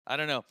I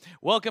don't know.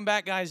 Welcome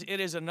back, guys. It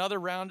is another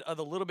round of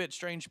the Little Bit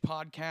Strange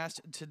podcast.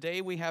 Today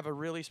we have a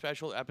really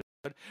special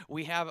episode.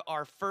 We have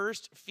our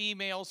first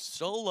female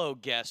solo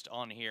guest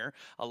on here,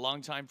 a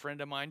longtime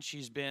friend of mine.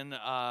 She's been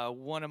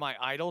one of my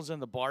idols in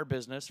the bar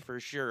business for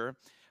sure.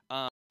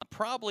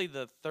 Probably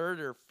the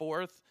third or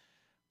fourth,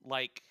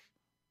 like,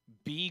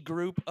 B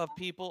group of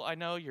people I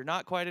know. You're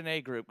not quite an A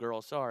group,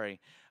 girl.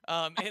 Sorry.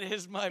 It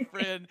is my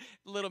friend,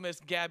 little Miss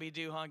Gabby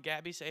Duhon.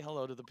 Gabby, say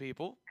hello to the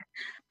people.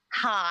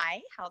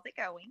 Hi, how's it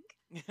going?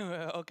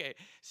 Okay,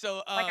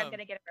 so Like I'm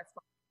gonna get a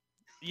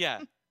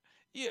response.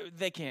 yeah,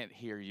 they can't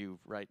hear you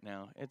right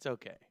now. It's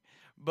okay.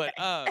 But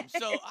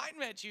so I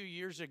met you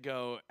years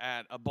ago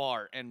at a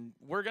bar, and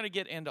we're gonna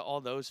get into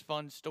all those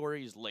fun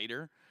stories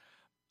later.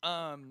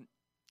 Um,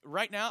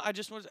 right now, I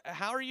just was.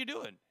 How are you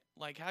doing?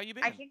 Like, how you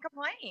been? I can't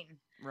complain.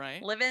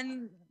 Right.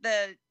 Living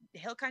the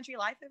hill country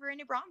life over in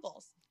New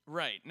Braunfels.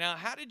 Right. Now,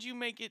 how did you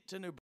make it to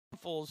New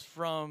Braunfels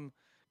from?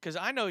 Because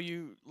I know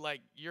you,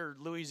 like, you're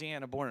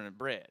Louisiana born and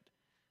bred.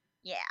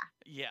 Yeah.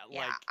 Yeah.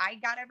 Yeah. Like, I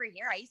got over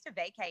here. I used to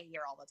vacay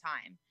here all the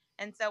time.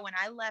 And so when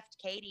I left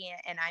Katy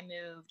and I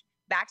moved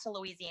back to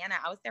Louisiana,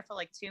 I was there for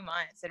like 2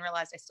 months and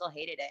realized I still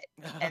hated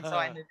it. And so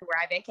I moved to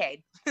where I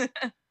vacated.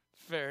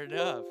 fair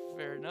enough.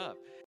 Fair enough.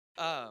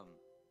 Um,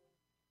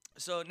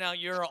 so now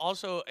you're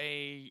also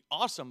a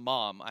awesome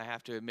mom, I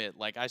have to admit.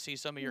 Like, I see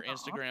some of your Aw.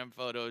 Instagram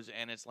photos,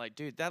 and it's like,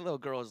 dude, that little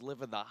girl is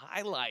living the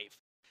high life.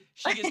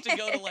 She gets to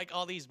go to like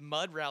all these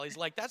mud rallies.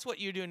 Like, that's what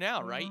you do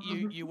now, right?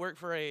 You work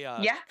for a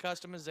Yeah.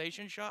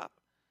 customization shop.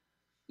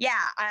 Yeah.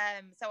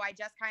 So I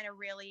just kind of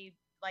really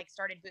like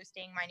started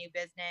boosting my new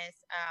business.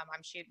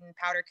 I'm shooting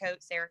powder coat,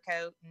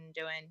 Cerakote, and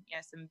doing,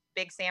 some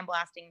big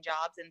sandblasting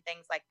jobs and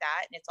things like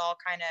that. And it's all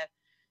kind of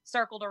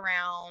circled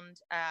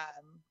around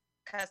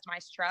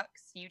customized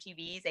trucks,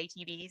 UTVs,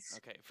 ATVs.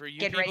 Okay, for you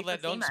Getting ready people that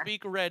for don't SEMA.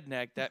 speak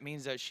redneck, that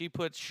means that she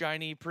puts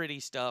shiny, pretty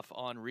stuff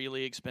on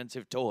really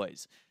expensive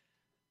toys.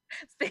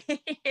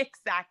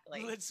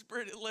 Exactly.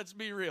 Let's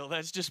be real.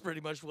 That's just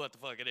pretty much what the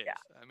fuck it is. Yeah.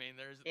 I mean,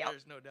 Yep.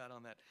 there's no doubt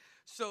on that.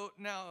 So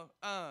now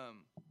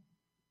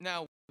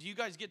do you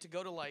guys get to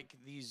go to like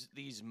these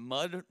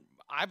mud?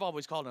 I've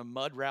always called them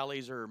mud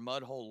rallies or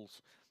mud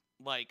holes.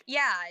 Like,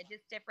 Yeah,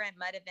 just different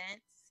mud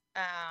events.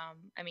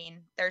 I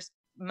mean, there's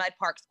mud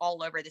parks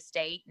all over the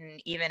state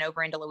and even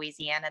over into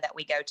Louisiana that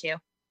we go to.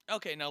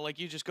 okay, now like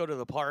you just go to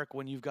the park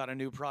when you've got a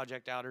new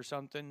project out or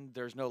something.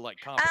 There's no like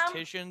Um,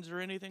 competitions or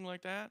anything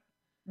like that.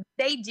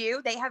 They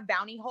do. They have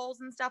bounty holes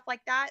and stuff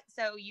like that.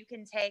 So you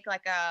can take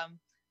like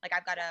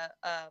I've got a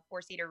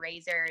 4-seater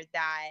razor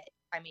that,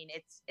 I mean,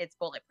 it's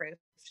bulletproof.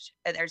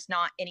 There's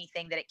not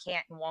anything that it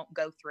can't and won't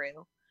go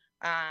through.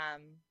 I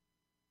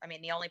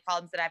mean, the only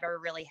problems that I've ever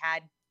really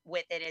had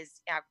with it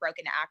is I've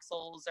broken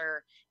axles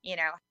or,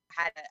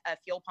 had a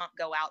fuel pump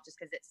go out just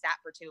because it sat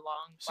for too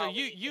long. So while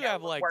you we,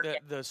 have were like working.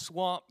 the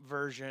swamp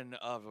version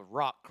of a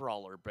rock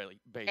crawler,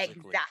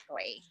 basically.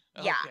 Exactly.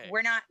 Yeah. Okay.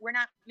 We're not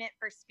meant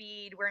for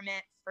speed. We're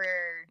meant for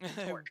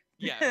torque.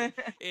 Yeah,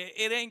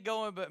 it ain't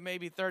going but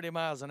maybe 30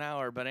 miles an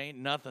hour, but ain't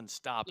nothing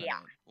stopping Yeah.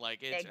 it. Like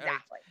it's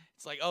Exactly.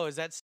 it's like, oh, is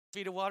that 6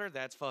 feet of water?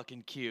 That's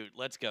fucking cute.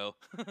 Let's go.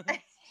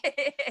 Here,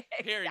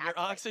 your Exactly.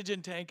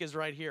 oxygen tank is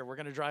right here. We're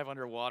gonna drive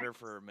underwater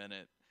for a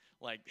minute.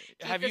 Like,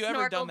 Keep have the you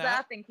ever done snorkels that?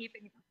 up and keep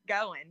it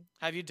going.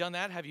 Have you done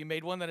that? Have you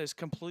made one that is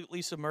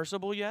completely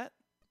submersible yet?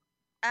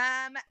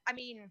 I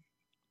mean,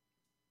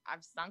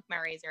 I've sunk my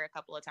razor a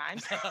couple of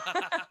times.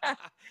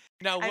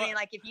 Now I what? mean,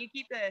 like if you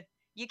keep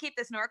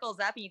the snorkels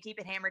up and you keep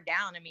it hammered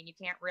down, I mean, you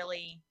can't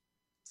really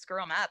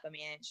screw them up. I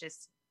mean, it's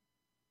just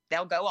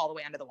they'll go all the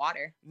way under the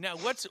water. Now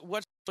what's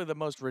really the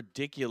most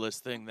ridiculous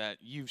thing that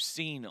you've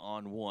seen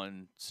on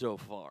one so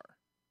far?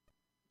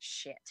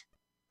 Shit.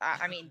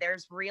 I mean,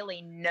 there's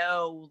really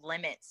no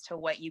limits to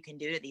what you can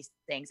do to these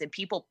things, and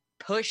people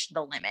push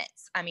the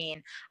limits. I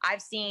mean,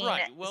 I've seen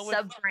Right. Well,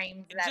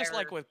 subframes that just are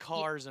like with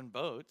cars and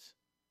boats.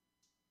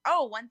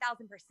 Oh,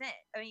 1000%.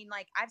 I mean,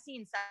 like I've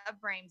seen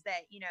subframes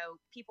that,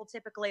 people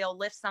typically will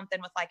lift something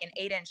with like an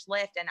 8-inch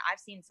lift. And I've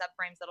seen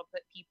subframes that'll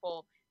put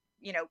people,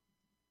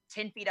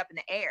 10 feet up in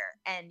the air,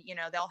 and,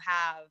 they'll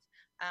have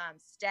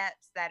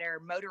steps that are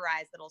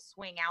motorized that'll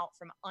swing out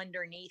from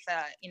underneath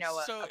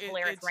So a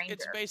Polaris Ranger.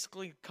 it's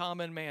basically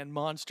common man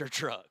monster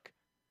truck.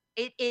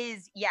 It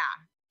is. Yeah.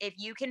 If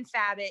you can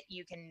fab it,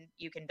 you can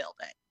build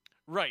it.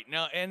 Right.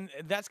 Now, and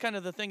that's kind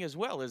of the thing as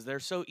well, is they're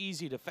so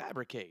easy to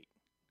fabricate.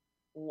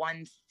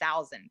 1000%.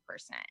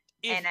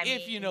 If, And I mean,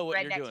 if you know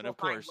what you're rednecks doing, will of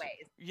find course.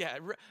 ways. Yeah,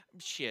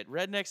 shit.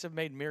 Rednecks have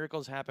made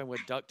miracles happen with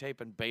duct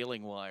tape and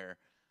baling wire.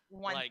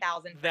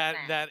 1000%.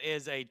 That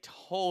is a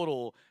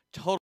total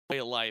way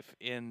of life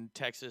in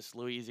Texas,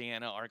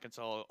 Louisiana,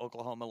 Arkansas,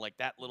 Oklahoma, like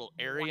that little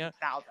area.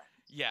 1000.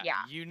 Yeah, Yeah.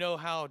 you know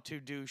how to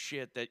do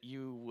shit that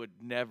you would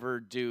never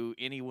do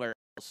anywhere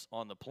else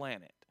on the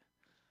planet.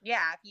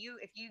 Yeah,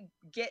 if you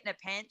get in a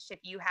pinch, if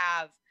you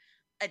have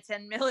a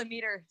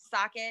 10-millimeter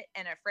socket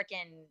and a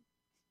freaking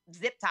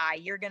zip tie,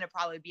 you're gonna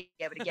probably be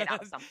able to get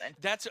out of something.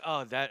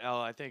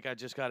 I think I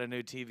just got a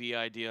new TV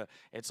idea.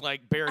 It's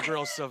like Bear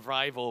Grylls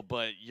Survival,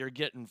 but you're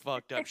getting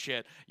fucked up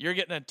shit. You're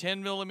getting a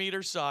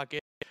 10-millimeter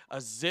socket,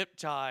 a zip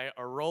tie,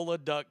 a roll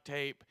of duct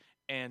tape,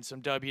 and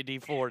some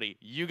WD-40.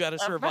 You got to A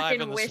survive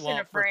fucking in the wish and a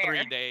swamp for 3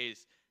 prayer.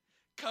 days.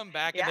 Come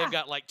back and Yeah. they've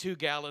got like 2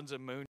 gallons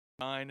of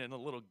moonshine and a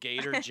little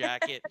gator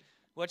jacket.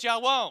 What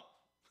y'all want,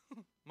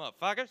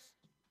 motherfuckers?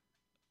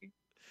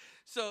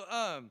 So,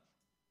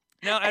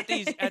 now at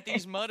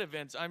these mud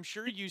events, I'm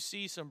sure you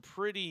see some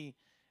pretty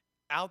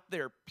out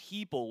there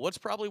people. What's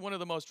probably one of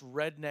the most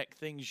redneck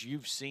things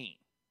you've seen?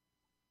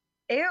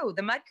 Ew,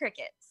 the mud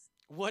crickets.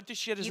 What the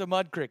shit is You, a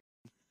mud cricket?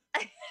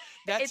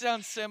 That it's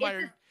sounds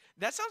it's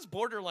that sounds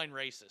borderline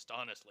racist,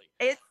 honestly.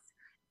 it's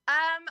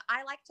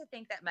I like to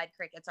think that mud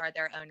crickets are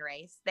their own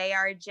race. They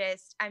are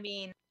just, I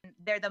mean,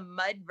 they're the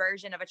mud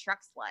version of a truck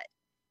slut.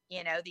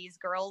 You know, these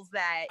girls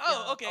that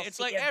Oh, okay. you'll It's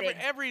see like a big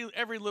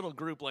every little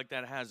group like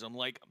that has them.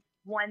 Like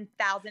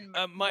 1,000,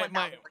 my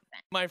 1,000%.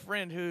 my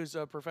friend who's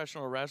a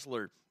professional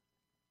wrestler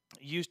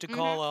used to Hmm.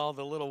 call all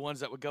the little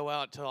ones that would go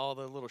out to all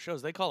the little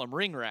shows. They call them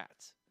ring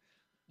rats.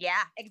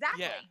 Yeah,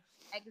 Yeah.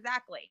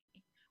 exactly.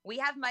 We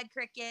have mud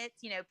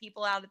crickets, you know,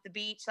 people out at the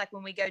beach, like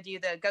when we go do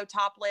the go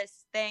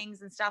topless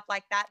things and stuff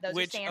like that. Those are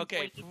Which, sand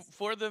okay, fleas.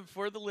 for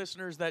the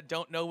listeners that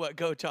don't know what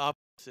Go Topless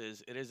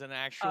is, it is an Oh,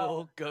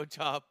 actual Go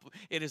Top.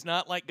 It is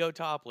not like Go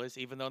Topless,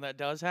 even though that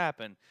does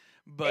happen,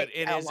 but it's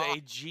it a is lot.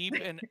 a Jeep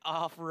and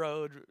off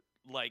road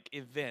like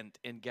event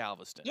in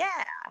Galveston.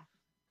 Yeah.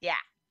 Yeah.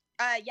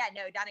 Yeah,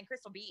 no, down in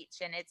Crystal Beach,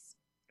 and it's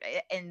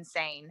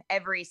insane.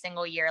 Every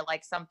single year,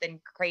 like something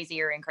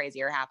crazier and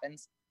crazier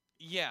happens.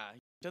 Yeah,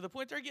 to the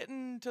point they're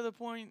getting to the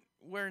point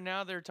where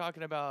now they're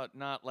talking about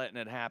not letting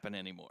it happen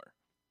anymore.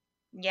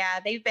 Yeah,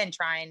 they've been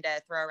trying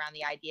to throw around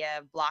the idea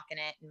of blocking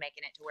it and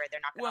making it to where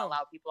they're not going to Well,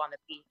 allow people on the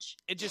beach.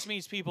 it just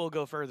means people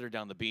go further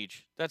down the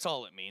beach. That's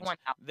all it means.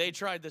 1,000. They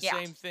tried the Yeah.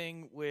 same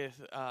thing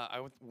with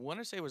want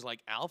to say it was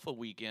like Alpha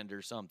Weekend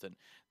or something,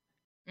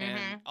 and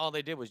Hmm. all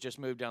they did was just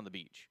move down the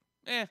beach.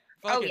 Fuck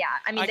Oh, it. yeah.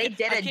 I mean, they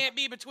did I a can't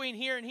be between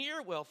here and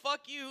here. Well,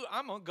 fuck you.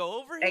 I'm gonna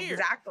go over here.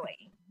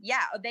 exactly.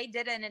 Yeah, they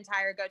did an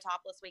entire go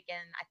topless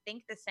weekend. I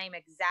think the same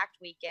exact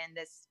weekend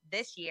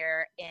this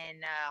year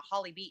in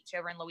Holly Beach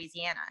over in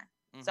Louisiana.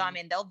 So I Mhm.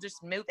 mean, they'll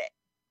just move it.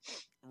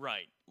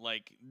 Right.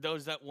 Like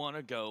those that want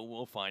to go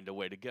will find a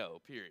way to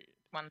go. Period.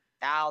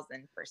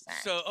 1,000%.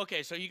 So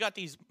okay, so you got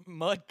these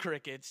mud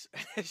crickets,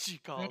 as you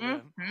call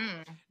them.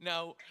 Hmm.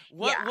 Now,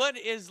 Yeah. what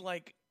is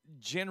like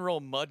general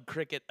mud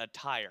cricket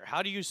attire?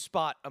 How do you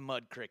spot a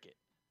mud cricket?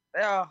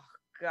 Oh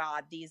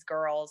God, these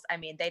girls. I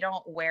mean, they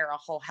don't wear a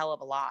whole hell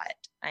of a lot.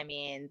 I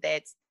mean,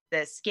 it's the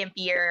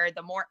skimpier,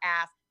 the more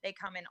ass. They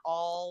come in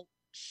all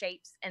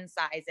shapes and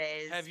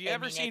sizes. Have you I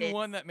ever mean, seen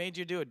one that made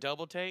you do a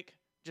double take?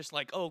 Just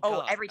like, oh oh,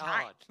 god, every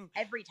time, God.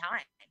 every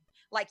time.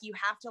 Like you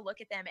have to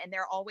look at them, and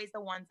they're always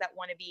the ones that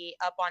want to be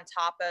up on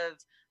top of,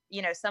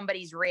 you know,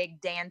 somebody's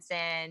rig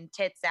dancing,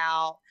 tits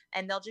out,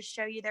 and they'll just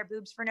show you their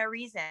boobs for no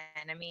reason.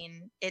 I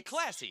mean, it's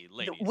Classy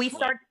ladies. we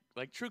start.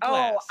 Like true Oh,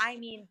 class. I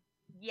mean,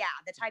 yeah,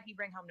 the type you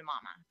bring home to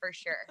mama for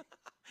sure.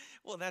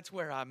 Well, that's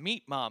where I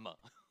meet mama.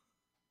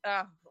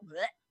 Oh,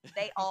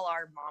 they all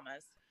are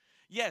mamas.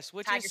 Yes,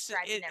 which Tiger is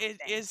stripes and it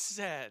everything. is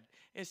sad.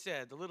 It's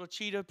sad. The little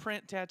cheetah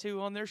print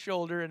tattoo on their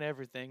shoulder and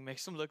everything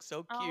makes them look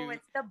so cute. Oh,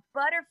 it's the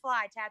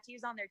butterfly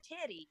tattoos on their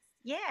titties.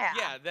 Yeah.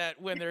 Yeah,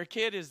 that when their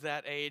kid is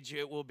that age,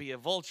 it will be a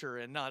vulture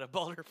and not a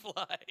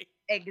butterfly.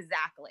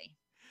 Exactly.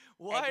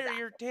 Why are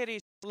your titties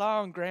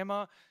long,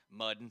 Grandma?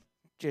 Mudding.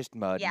 Just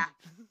mudding. Yeah.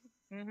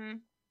 Hmm.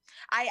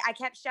 I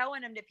kept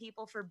showing them to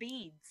people for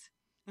beads.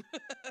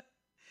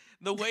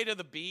 The weight of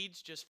the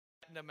beads just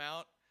flattened them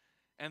out,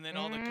 and then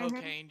all the Mhm.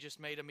 cocaine just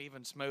made them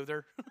even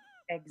smoother.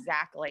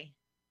 Exactly.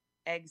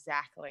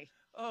 Exactly.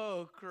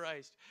 Oh,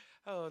 Christ.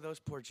 Oh, those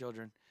poor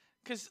children.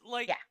 Because,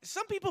 like, Yeah.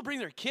 some people bring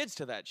their kids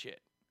to that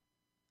shit.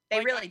 They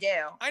Like, really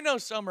do. I know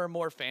some are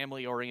more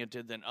family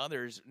oriented than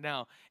others.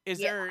 Now, is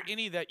Yeah. there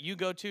any that you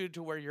go to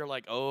where you're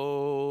like,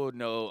 oh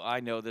no, I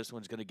know this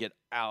one's gonna get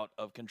out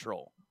of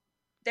control?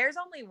 There's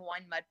only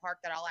one mud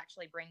park that I'll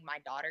actually bring my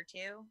daughter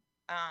to,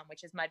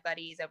 which is Mud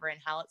Buddies over in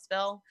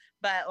Hallettsville.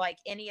 But like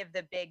any of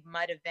the big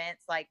mud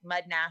events, like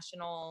Mud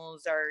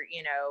Nationals, or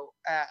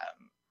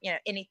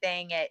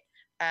anything at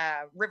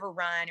River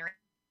Run or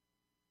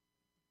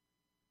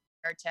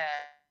to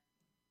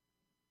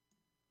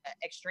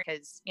extreme,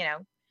 because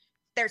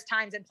there's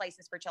times and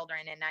places for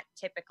children, and that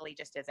typically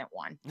just isn't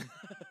one.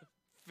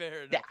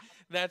 Fair enough. Yeah.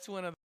 That's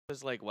one of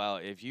those like, wow,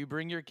 if you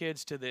bring your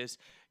kids to this,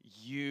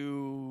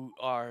 you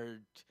are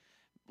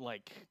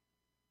like,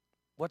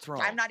 what's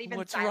wrong? I'm not even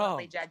What's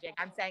silently wrong? judging.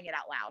 I'm saying it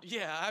out loud.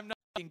 Yeah, I'm not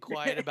being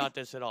quiet about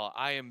this at all.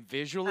 I am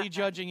visually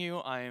judging you.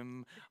 I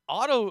am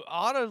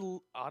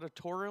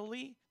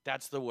auditorily.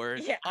 That's the word.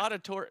 Yeah.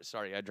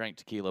 Sorry, I drank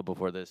tequila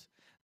before this.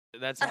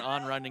 That's an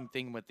on-running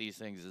thing with these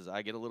things is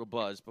I get a little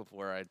buzz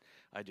before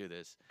I do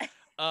this.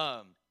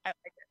 I like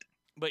it.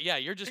 But yeah,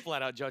 you're just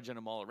flat out judging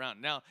them all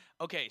around. Now,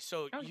 okay,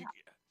 so Oh, you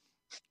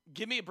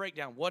give me a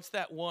breakdown. What's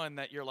that one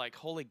that you're like,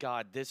 holy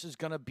God, this is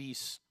gonna be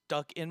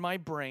stuck in my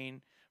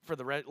brain for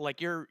the rest?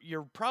 Like you're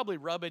probably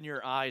rubbing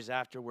your eyes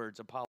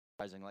afterwards,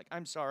 apologizing, like,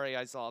 I'm sorry,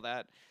 I saw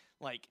that.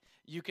 Like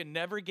you can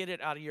never get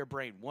it out of your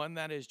brain. One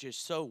that is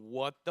just so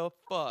what the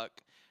fuck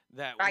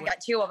that I got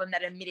two of them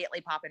that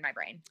immediately pop in my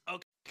brain.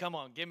 Okay, come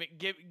on, give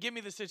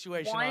me the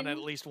situation on at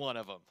least one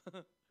of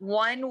them.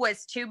 One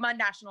was 2 Mud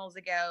Nationals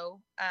ago,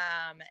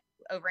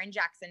 over in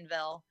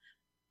Jacksonville.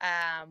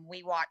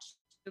 We watched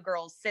 2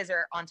 girls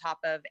scissor on top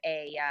of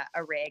a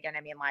rig, and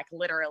I mean, like,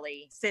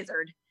 literally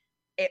scissored.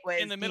 It was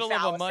in the the middle of a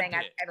foulest mud thing pit.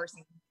 I've ever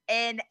seen.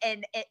 And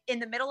in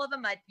the middle of a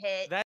mud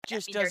pit. That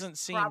just I mean, doesn't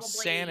seem probably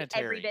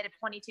sanitary. Every bit of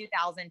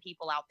 22,000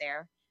 people out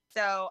there.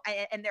 So,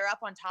 and they're up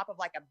on top of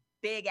like a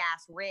big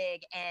ass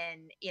rig,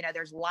 and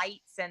there's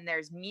lights and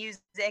there's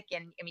music,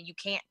 and I mean, you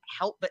can't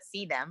help but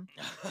see them.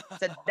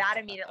 So that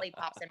immediately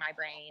pops in my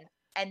brain.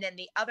 And then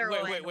the other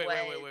one wait.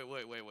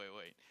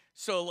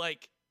 So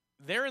like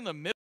they're in the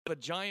middle of a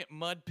giant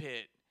mud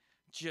pit,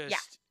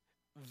 just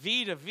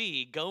V to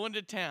V, going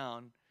to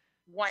town.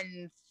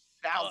 1,000,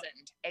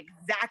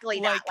 exactly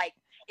that. Like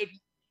it's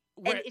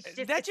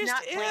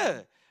not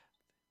clean.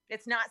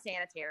 It's not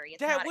sanitary.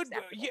 It's not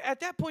acceptable. At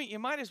that point, you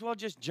might as well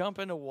just jump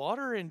into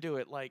water and do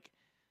it. Like,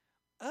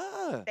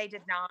 They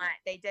did not.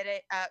 They did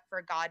it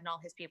for God and all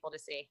his people to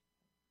see.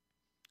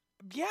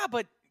 Yeah,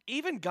 but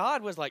even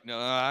God was like, no,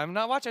 I'm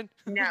not watching.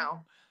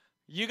 No.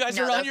 You guys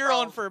are on your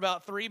own for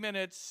about 3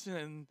 minutes,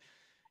 and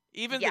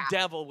even the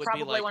devil would be like,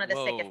 probably one of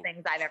the sickest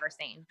things I've ever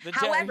seen.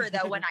 However,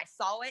 though, when I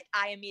saw it,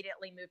 I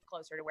immediately moved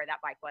closer to where that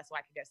bike was so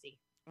I could go see.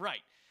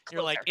 Right.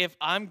 You're like, if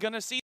I'm going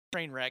to see the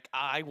train wreck,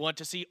 I want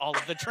to see all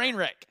of the train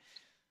wreck.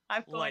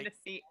 I'm going to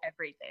see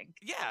everything.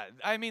 Yeah,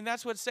 I mean,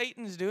 that's what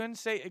Satan's doing.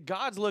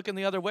 God's looking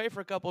the other way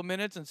for a couple of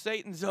minutes, and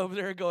Satan's over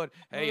there going,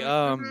 hey,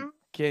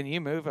 can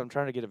you move? I'm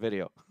trying to get a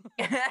video.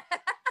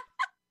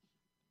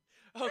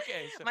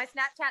 Okay. So my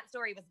Snapchat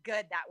story was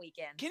good that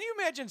weekend. Can you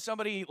imagine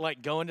somebody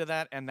like going to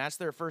that and that's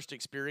their first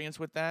experience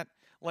with that?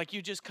 Like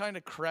you just kind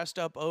of crest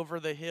up over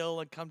the hill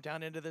and come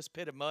down into this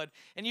pit of mud,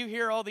 and you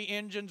hear all the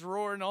engines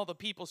roaring, all the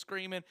people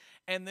screaming,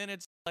 and then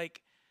it's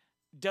like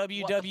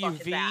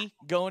WWV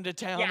going to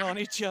town on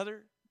each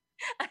other.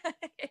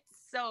 It's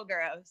so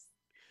gross.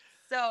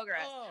 So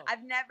gross. Oh.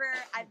 I've never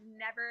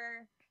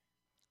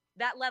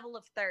that level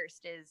of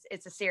thirst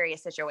it's a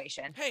serious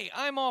situation. Hey,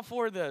 I'm all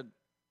for the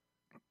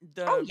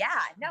oh yeah,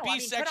 no, be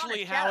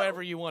sexually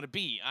however you want to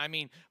be. I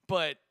mean,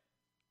 but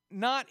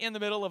not in the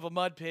middle of a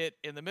mud pit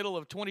in the middle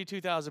of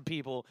 22,000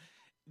 people.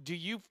 Do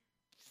you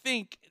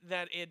think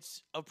that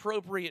it's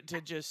appropriate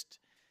to just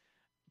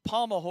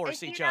palm a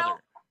horse each other?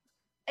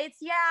 I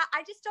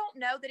just don't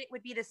know that it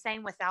would be the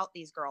same without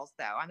these girls,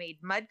 though. I mean,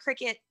 mud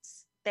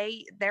crickets,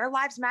 their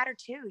lives matter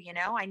too.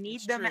 I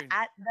need them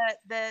at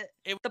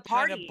the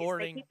parties.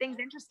 They keep things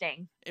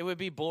interesting. It would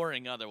be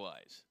boring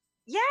otherwise.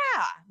 Yeah,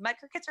 mud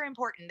crickets are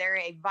important. They're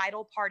a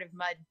vital part of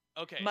mud.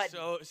 Okay,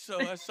 so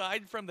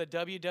aside from the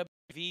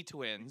WWV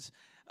twins,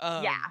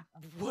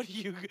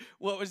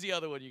 what was the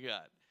other one you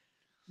got?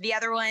 The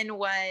other one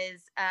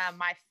was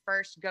my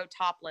first Go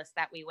Topless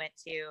that we went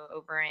to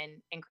over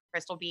in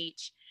Crystal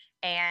Beach.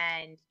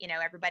 And,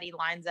 everybody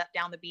lines up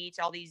down the beach,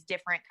 all these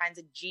different kinds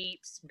of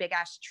Jeeps, big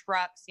ass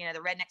trucks, the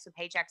Rednecks with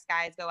Paychecks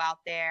guys go out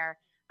there.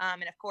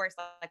 And of course,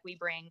 like we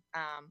bring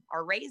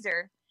our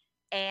Razor,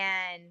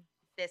 and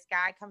this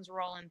guy comes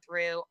rolling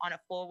through on a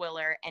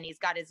four-wheeler, and he's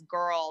got his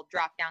girl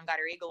drop down, got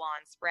her eagle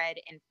on spread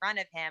in front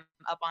of him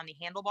up on the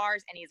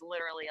handlebars. And he's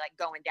literally like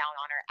going down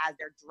on her as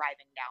they're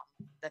driving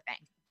down the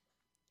thing.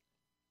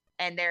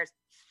 And there's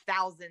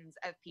thousands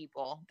of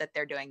people that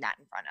they're doing that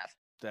in front of.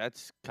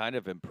 That's kind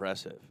of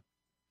impressive.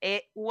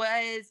 It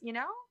was,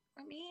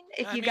 I mean,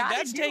 if you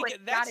got to do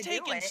it, that's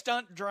taking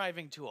stunt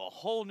driving to a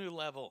whole new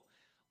level.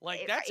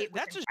 Like that's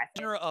a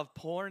genre of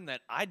porn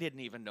that I didn't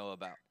even know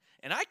about,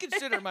 and I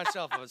consider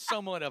myself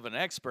somewhat of an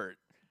expert.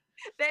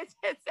 It's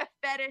a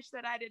fetish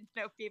that I didn't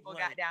know people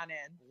got down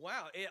in.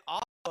 Wow,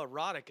 all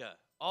erotica,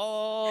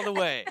 all the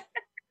way.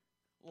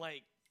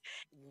 Like,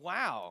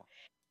 wow.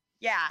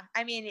 Yeah,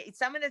 I mean,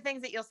 some of the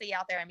things that you'll see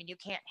out there, I mean, you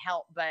can't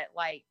help but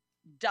like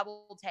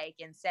double take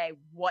and say,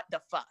 what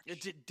the fuck?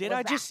 Did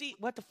I just see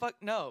what the fuck?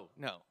 No.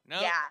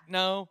 Yeah.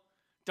 No.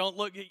 Don't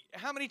look.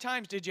 How many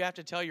times did you have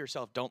to tell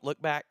yourself, don't look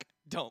back?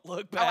 Don't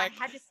look back. Oh, I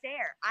had to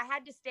stare. I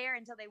had to stare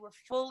until they were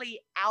fully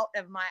out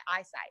of my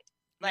eyesight.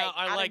 Now,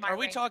 are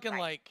we talking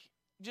like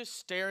just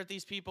stare at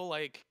these people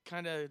like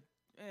kind of,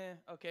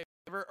 okay,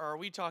 whatever? Or are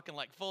we talking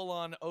like full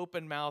on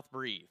open mouth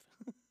breathe?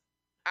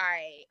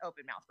 I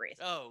open mouth breathe.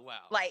 Oh, wow.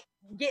 Like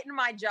getting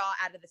my jaw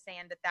out of the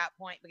sand at that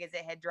point because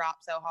it had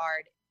dropped so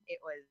hard. It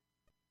was.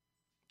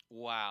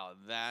 Wow,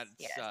 that's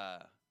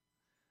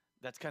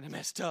kind of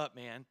messed up,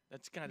 man.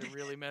 That's kind of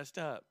really messed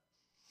up.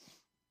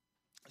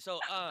 So,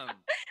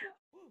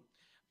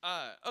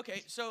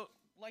 okay, so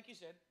like you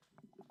said,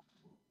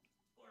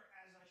 or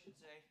as I should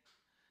say,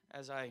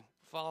 as I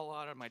fall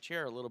out of my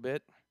chair a little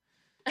bit.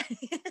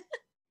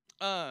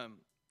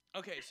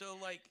 Okay, so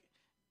like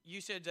you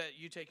said that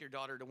you take your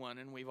daughter to one,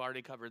 and we've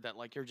already covered that.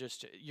 Like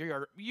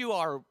you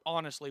are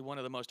honestly one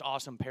of the most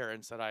awesome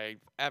parents that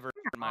I've ever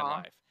in my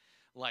life.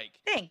 Like,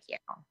 thank you.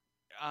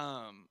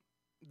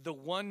 The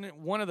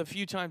one of the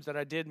few times that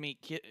I did meet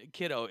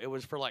Kiddo, it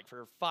was for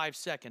 5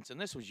 seconds, and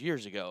this was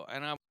years ago.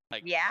 And I'm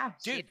like, yeah,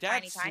 dude,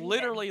 that's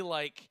literally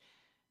like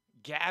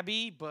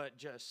Gabby, but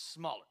just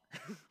smaller.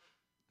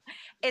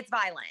 It's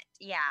violent.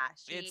 Yeah,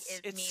 she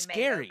is It's me made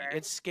scary. over.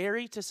 It's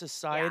scary to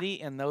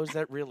society and those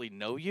that really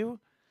know you.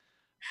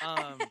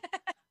 Um,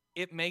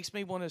 it makes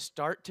me want to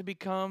start to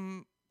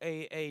become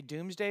a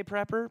doomsday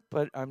prepper,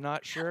 but I'm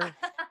not sure.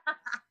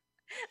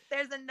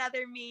 There's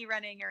another me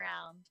running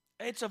around.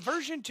 It's a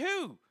version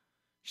 2.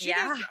 She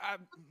Yeah. does.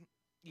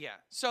 Yeah.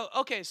 So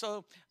okay.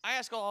 So I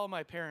ask all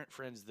my parent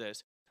friends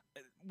this.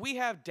 We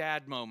have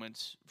dad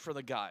moments for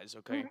the guys.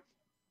 Okay. Mhm.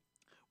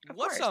 Of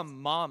What's course. a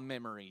mom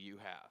memory you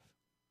have?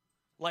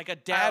 Like a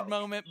dad Oh,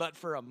 moment, but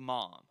for a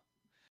mom.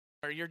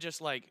 Or you're just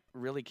like,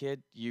 really,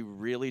 kid? You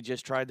really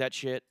just tried that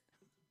shit?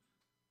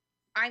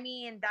 I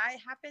mean, that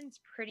happens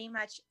pretty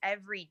much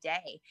every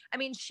day. I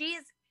mean,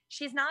 she's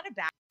not a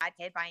bad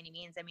kid by any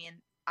means. I mean,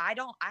 I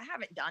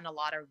haven't done a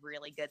lot of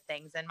really good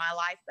things in my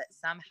life, but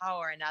somehow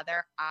or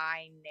another,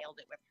 I nailed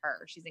it with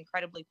her. She's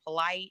incredibly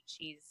polite.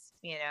 She's,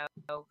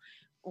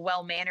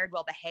 well mannered,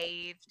 well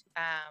behaved.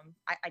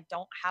 I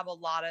don't have a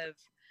lot of,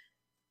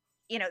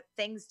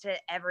 things to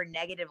ever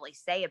negatively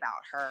say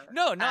about her.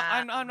 No, no,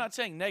 I'm not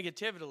saying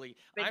negatively.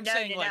 But I'm no,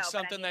 saying no, like no. But I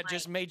something mean, that like,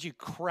 just made you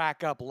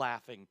crack up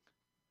laughing.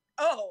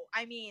 oh,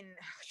 I mean,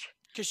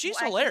 Because she's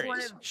I think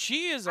hilarious.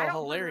 She is I a don't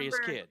hilarious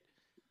remember. kid.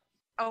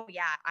 Oh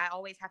yeah, I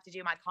always have to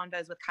do my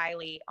convos with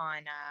Kylie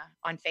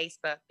on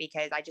Facebook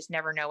because I just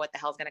never know what the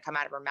hell's going to come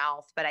out of her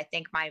mouth. But I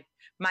think my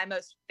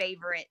most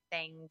favorite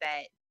thing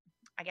that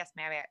I guess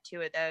maybe I got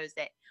two of those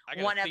that I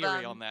got one a of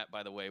theory them. on that,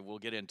 by the way. We'll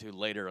get into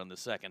later on the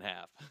second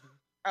half.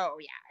 Oh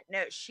yeah,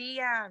 no, she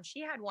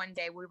had one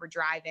day we were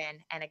driving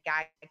and a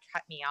guy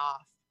cut me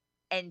off.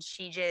 And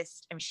she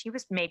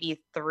was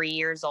maybe 3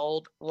 years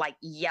old, like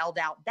yelled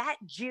out that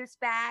juice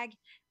bag.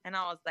 And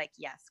I was like,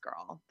 yes,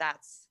 girl,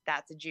 that's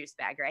a juice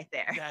bag right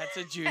there. That's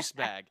a juice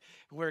bag.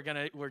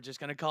 We're just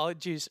gonna call it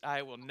juice.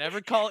 I will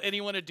never call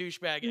anyone a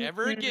douchebag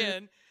ever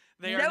again.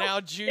 They are now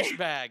juice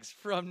bags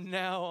from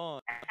now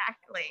on.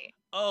 Exactly.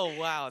 Oh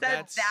wow, So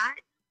that's that,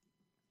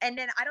 and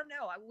then I don't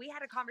know. We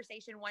had a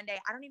conversation one day.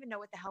 I don't even know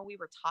what the hell we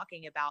were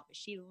talking about, but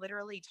she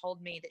literally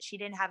told me that she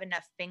didn't have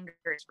enough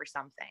fingers for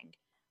something.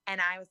 And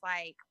I was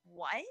like,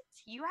 what?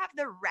 You have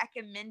the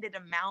recommended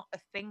amount of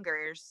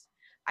fingers.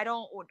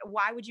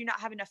 Why would you not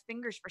have enough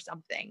fingers for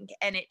something?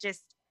 And it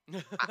just,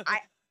 I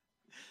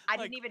like,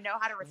 didn't even know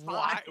how to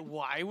respond.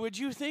 Why would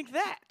you think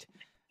that?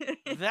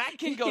 That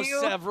can go You-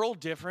 several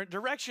different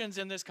directions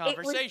in this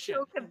conversation. It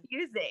was so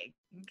confusing.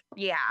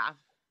 Yeah.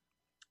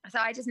 So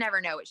I just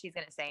never know what she's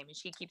going to say. I mean,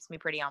 she keeps me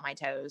pretty on my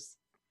toes.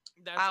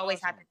 That's I always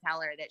have awesome. to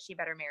tell her that she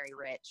better marry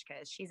rich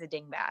because she's a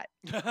dingbat.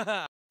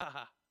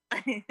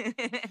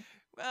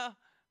 Well,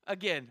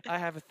 again, I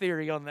have a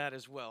theory on that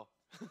as well.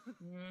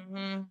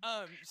 Mm-hmm.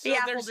 So The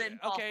apple there's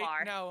didn't fall okay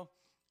far. now,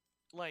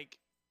 like,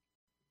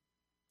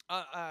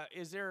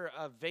 is there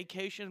a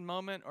vacation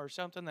moment or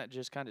something that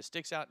just kind of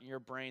sticks out in your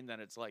brain that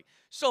it's like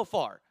so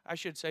far? I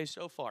should say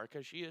so far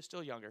because she is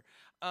still younger.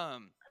 Yeah,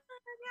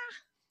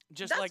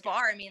 Just thus like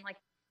far. I mean, like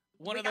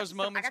one of those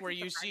moments where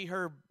you see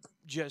her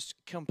just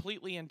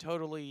completely and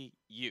totally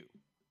you.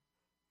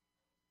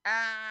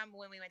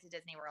 when we went to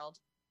Disney World,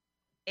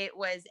 it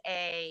was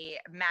a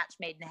match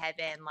made in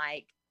heaven.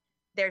 Like,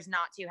 there's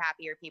not two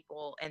happier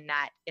people in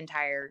that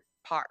entire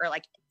part, or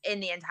like in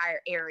the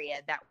entire area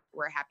that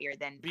were happier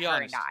than Be her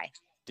honest. and I.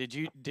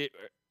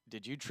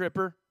 Did you trip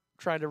her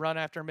trying to run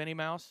after Minnie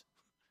Mouse?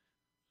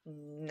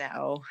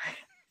 No,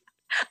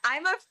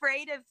 I'm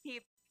afraid of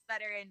people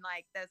that are in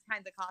like those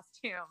kinds of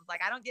costumes.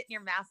 Like, I don't get near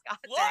mascots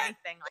or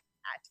anything like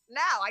that.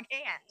 No, I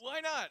can't. Why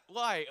not?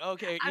 Why?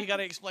 Okay, you got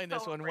to explain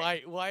this one.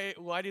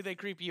 Why do they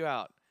creep you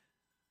out?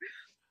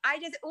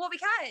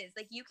 Because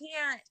like you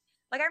can't,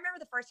 like, I remember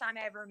the first time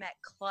I ever met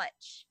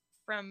Clutch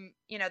from,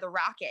 the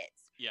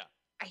Rockets. Yeah.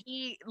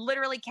 He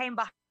literally came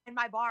behind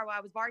my bar while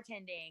I was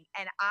bartending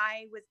and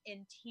I was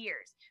in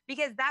tears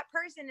because that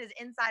person is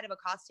inside of a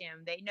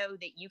costume. They know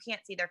that you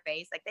can't see their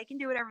face. Like, they can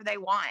do whatever they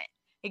want.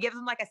 It gives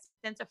them like a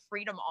sense of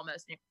freedom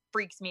almost, and it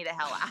freaks me the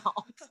hell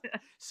out.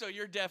 So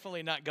you're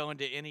definitely not going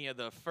to any of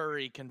the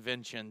furry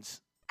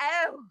conventions.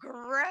 Oh,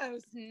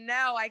 gross.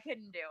 No, I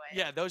couldn't do it.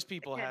 Yeah, those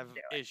people have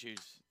issues.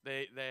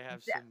 They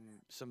have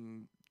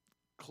some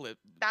clip.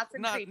 That's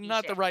some creepy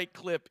not shit. the right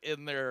clip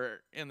in their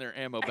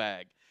ammo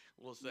bag,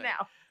 we'll say.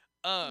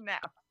 No. No.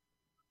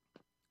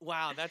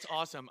 Wow, that's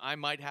awesome. I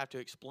might have to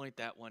exploit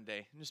that one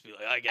day. Just be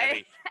like, "Hi,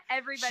 Gabby."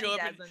 Everybody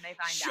does when they find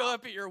out. Show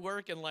up at your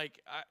work and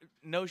like,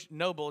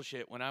 no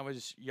bullshit. When I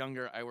was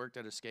younger, I worked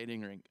at a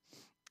skating rink.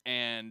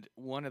 And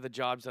one of the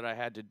jobs that I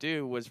had to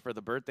do was for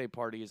the birthday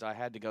parties, I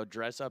had to go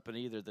dress up in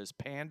either this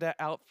panda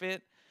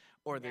outfit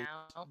or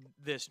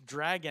this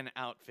dragon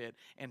outfit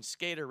and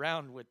skate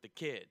around with the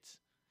kids.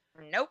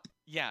 Nope.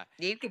 Yeah.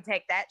 You can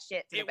take that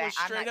shit to the back.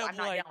 I'm not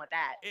dealing with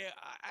that.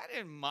 I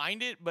didn't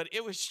mind it, but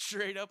it was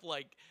straight up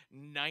like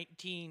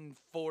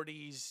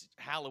 1940s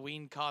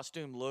Halloween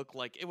costume look.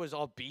 Like, it was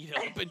all beat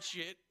up and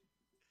shit.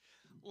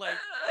 Like,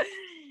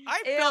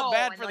 I felt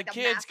bad for the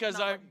kids because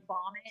I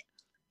vomit.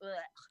 Ugh.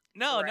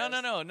 No,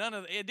 none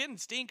of it. It didn't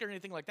stink or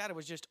anything like that. It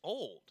was just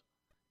old.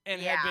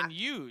 and had Yeah, been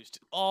used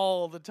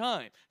all the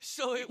time.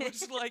 So it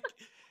was like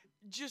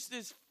just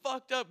this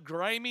fucked up,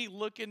 grimy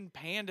looking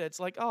panda. It's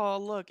like, oh,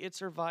 look, it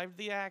survived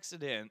the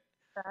accident.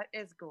 that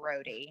is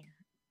grody.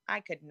 I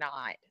could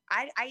not.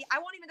 I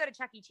won't even go to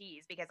Chuck E.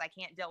 Cheese because I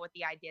can't deal with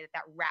the idea that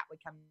that rat would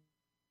come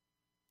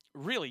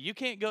Really, you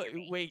can't go. near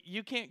me. Wait,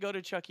 you can't go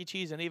to Chuck E.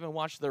 Cheese and even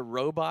watch the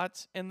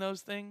robots in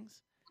those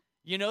things.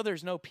 You know,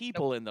 there's no Nope.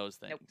 people in those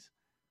Nope. things.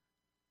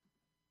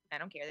 I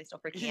don't care. They still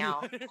freak me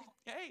out.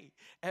 Hey,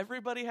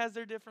 everybody has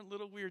their different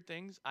little weird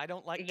things. I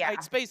don't like Yeah.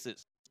 tight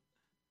spaces.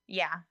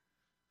 Yeah.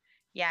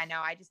 Yeah.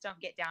 No, I just don't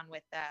get down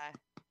with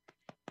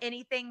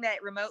anything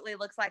that remotely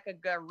looks like a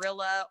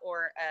gorilla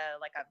or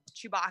like a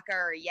Chewbacca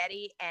or a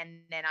Yeti.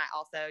 And then I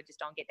also just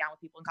don't get down with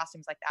people in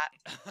costumes like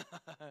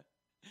that.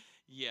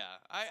 Yeah,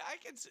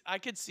 I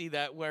could see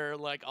that where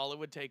like all it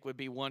would take would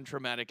be one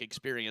traumatic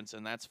experience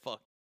and that's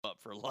fucked up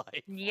for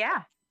life.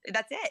 Yeah.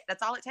 That's it.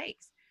 That's all it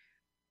takes.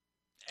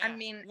 I Yeah,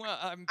 mean, well,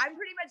 I'm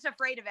pretty much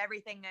afraid of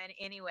everything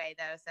anyway,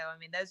 though. So, I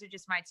mean, those are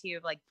just my two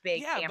like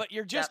big. yeah, but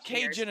you're amped just up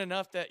fears. Cajun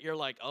enough that you're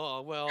like,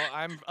 oh well,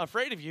 I'm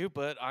afraid of you,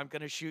 but I'm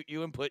gonna shoot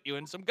you and put you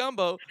in some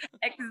gumbo.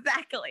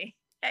 Exactly.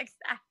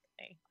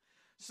 Exactly.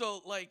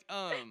 So like,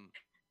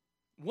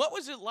 what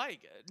was it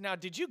like? Now,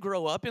 did you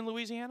grow up in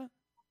Louisiana?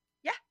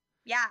 Yeah.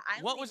 Yeah.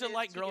 I What only was it moved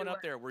like growing to-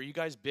 up there? Were you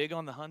guys big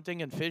on the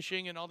hunting and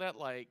fishing and all that?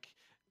 Like,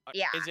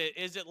 Yeah.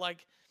 is it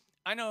like?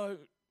 I know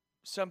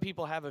some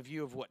people have a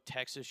view of what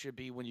Texas should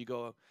be when you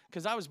go.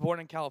 Because I was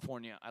born in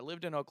California, I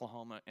lived in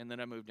Oklahoma, and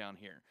then I moved down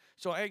here.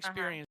 So I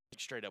experienced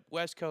straight up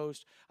West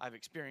Coast. I've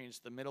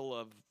experienced the middle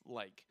of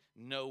like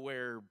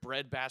nowhere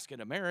breadbasket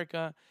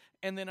America,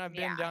 and then I've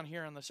been Yeah. down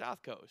here on the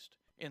South Coast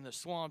in the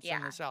swamps in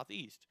Yeah. the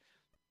Southeast.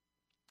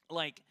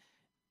 Like,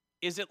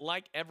 is it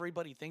like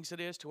everybody thinks it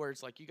is, to where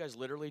it's like you guys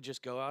literally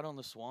just go out on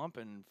the swamp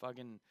and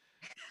fucking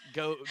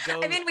go?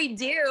 I mean, we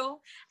do.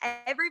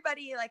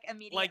 Everybody like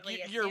Like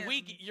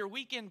immediately. your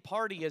weekend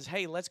party is,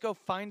 hey, let's go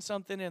find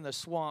something in the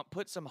swamp,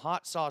 put some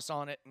hot sauce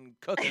on it, and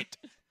cook it.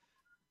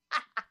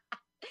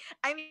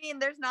 I mean,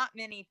 there's not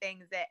many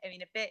things that I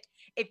mean,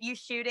 if you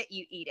shoot it,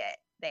 you eat it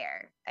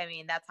there. I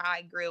mean, that's how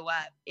I grew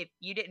up. If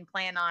you didn't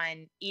plan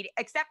on eating,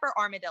 except for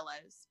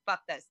armadillos,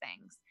 fuck those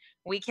things.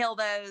 We kill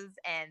those,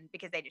 and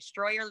because they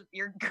destroy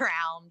your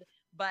ground.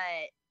 But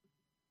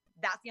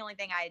that's the only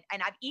thing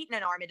I've eaten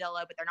an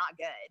armadillo, but they're not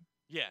good.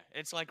 Yeah,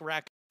 it's like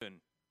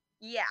raccoon.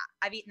 Yeah,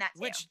 I've eaten that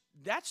too. Which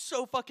that's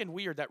so fucking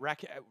weird that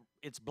raccoon.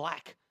 It's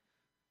black.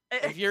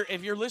 If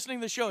you're listening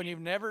to the show and you've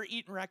never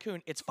eaten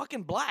raccoon, it's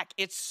fucking black.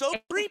 It's so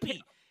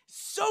creepy.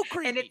 So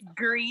creepy. And it's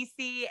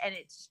greasy and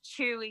it's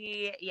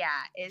chewy. Yeah,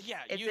 it's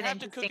you an have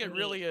to cook it interesting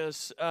really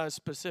meat. a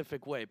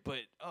specific way. But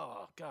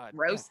oh god,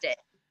 Roast it.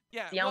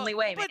 Yeah, the only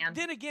way, but man.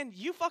 Then again,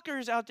 you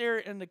fuckers out there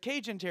in the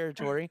Cajun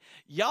territory,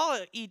 y'all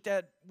eat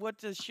that. What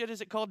the shit is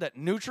it called? That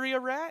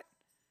nutria rat?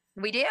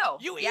 We do.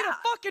 You eat a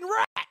fucking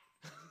rat.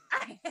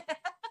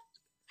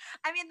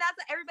 I mean, that's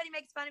everybody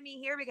makes fun of me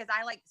here because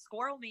I like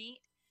squirrel meat,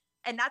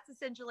 and that's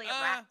essentially a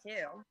rat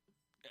too.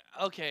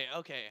 Okay.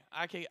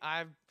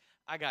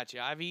 I got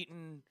you. I've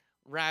eaten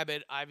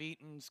rabbit. I've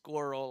eaten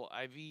squirrel.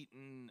 I've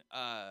eaten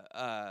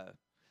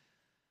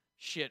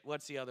shit.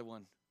 What's the other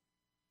one?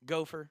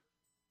 Gopher.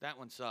 That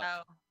one sucked.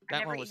 Oh, that I've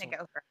never one was eaten a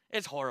gopher.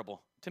 It's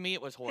horrible. To me,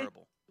 it was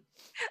horrible.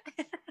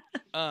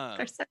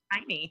 They're so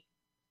tiny.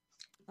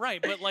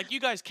 Right, but like you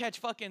guys catch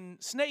fucking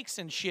snakes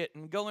and shit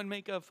and go and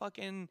make a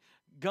fucking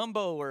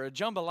gumbo or a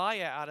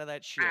jambalaya out of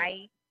that shit.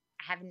 I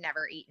have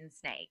never eaten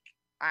snake.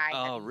 I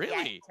have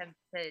really?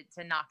 yet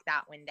to knock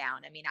that one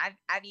down. I mean,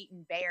 I've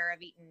eaten bear.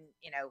 I've eaten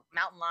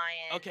mountain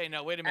lion. Okay,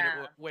 now wait a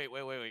minute. Wait.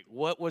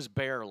 What was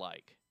bear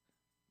like?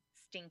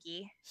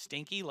 Stinky.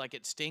 Stinky, like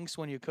it stinks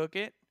when you cook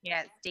it?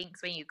 Yeah, it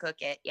stinks when you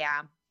cook it.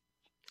 Yeah,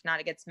 it's not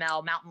a good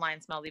smell. Mountain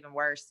lion smells even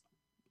worse.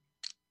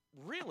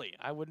 Really?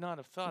 I would not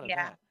have thought of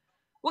that.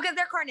 Well, because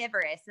they're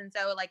carnivorous, and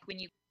so like when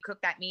you cook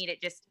that meat,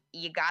 it just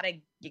you gotta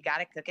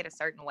cook it a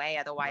certain way,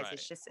 otherwise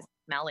it's just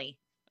smelly.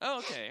 Oh,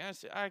 okay.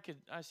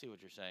 I see what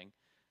you're saying.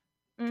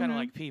 Mm-hmm. Kind of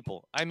like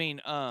people. I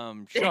mean,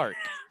 shark.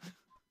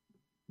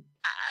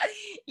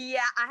 Yeah,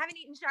 I haven't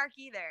eaten shark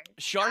either.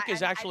 Shark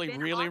is actually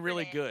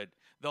really good.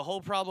 The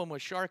whole problem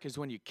with shark is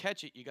when you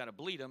catch it, you got to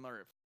bleed them or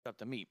it f**ks up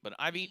the meat. But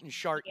I've eaten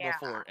shark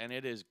before, and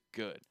it is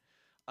good.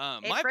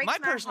 My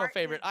personal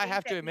favorite, I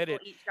have to admit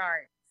it.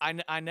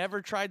 I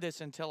never tried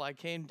this until I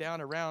came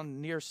down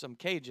around near some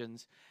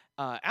Cajuns.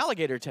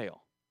 Alligator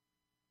tail.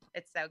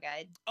 It's so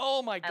good.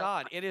 Oh my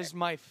God. It is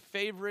my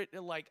favorite.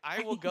 Like, I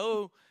will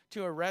go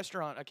to a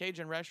restaurant, a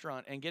Cajun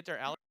restaurant, and get their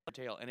alligator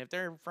tail. And if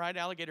their fried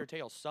alligator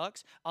tail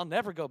sucks, I'll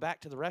never go back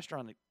to the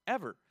restaurant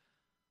ever.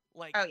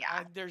 Like,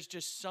 there's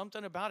just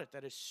something about it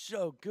that is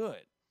so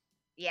good.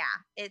 Yeah,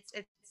 it's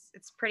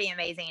pretty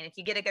amazing. And if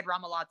you get a good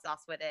remoulade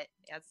sauce with it,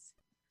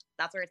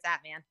 that's where it's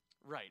at, man.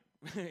 Right.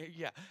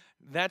 Yeah.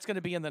 That's going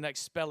to be in the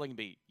next spelling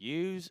bee.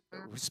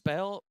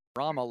 Spell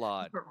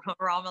remoulade.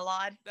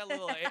 Remoulade. That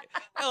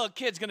little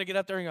kid's going to get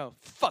up there and go,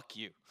 fuck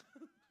you.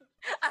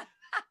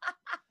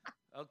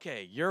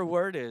 Okay. Your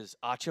word is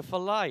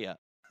achafalaya.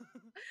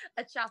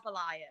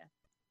 Achafalaya.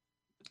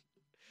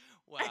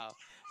 Wow.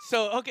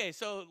 So okay,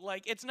 so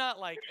like it's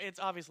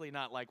obviously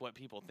not like what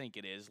people think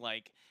it is.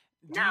 Like,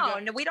 do you No,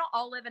 guys no, we don't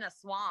all live in a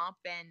swamp,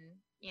 and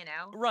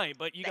right?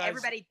 But you guys,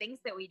 everybody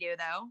thinks that we do,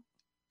 though.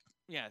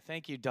 yeah.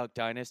 Thank you, Duck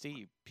Dynasty,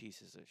 you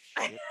pieces of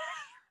shit.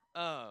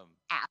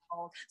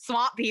 Asshole.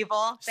 Swamp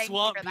people. Thank you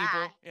Swamp for people.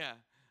 that. Yeah,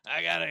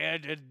 I got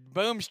a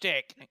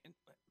boomstick.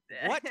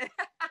 What?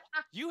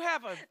 You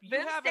have a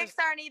Boomsticks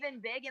aren't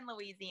even big in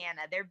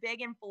Louisiana. They're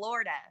big in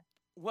Florida.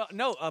 well,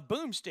 no, a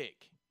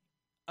boomstick.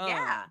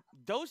 Yeah.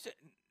 Those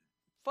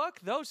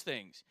fuck those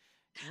things.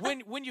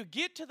 When you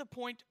get to the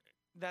point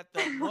that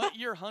what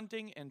you're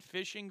hunting and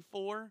fishing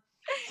for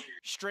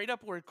straight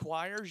up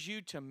requires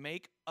you to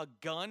make a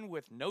gun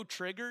with no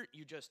trigger,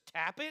 you just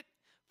tap it.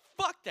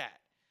 Fuck that.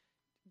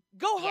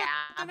 Go hunt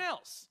Yeah. something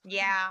else.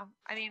 Yeah.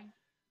 I mean,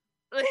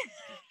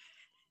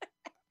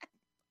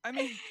 I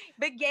mean,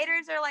 but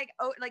gators are like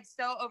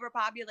so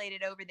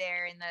overpopulated over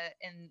there in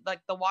like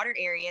the water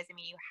areas. I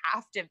mean,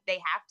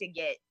 they have to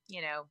get,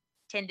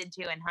 tended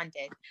to and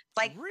hunted. It's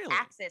like really?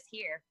 Axis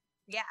here.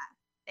 Yeah.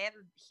 They have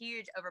a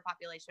huge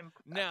overpopulation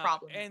Now,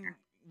 problem and there.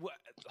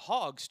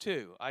 hogs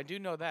too. I do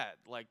know that.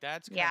 Like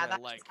that's Yeah, kind of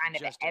that's like kind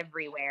of just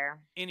everywhere.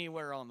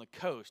 anywhere on the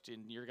coast,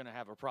 and you're gonna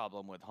have a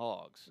problem with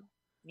hogs.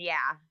 Yeah.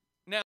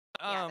 Now,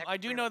 Yeah, they're I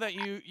do really know that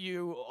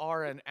you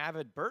are an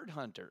avid bird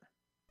hunter.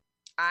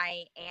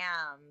 I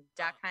am.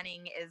 Duck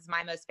hunting is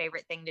my most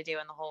favorite thing to do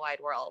in the whole wide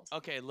world.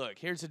 Okay, look,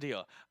 here's the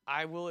deal.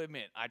 I will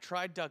admit, I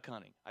tried duck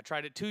hunting. I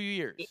tried it 2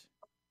 years.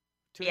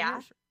 2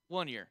 years?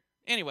 1 year.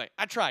 Anyway,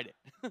 I tried it.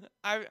 You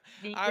I've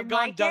didn't gone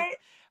like duck. it?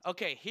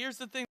 Okay, here's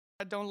the thing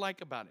I don't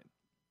like about it.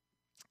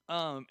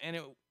 And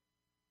it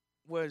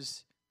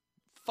was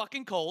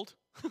fucking cold.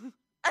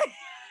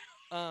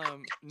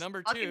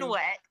 Number Fucking two,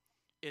 wet.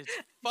 it's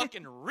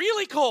fucking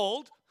really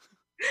cold.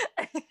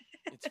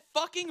 It's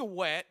fucking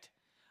wet.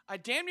 I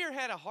damn near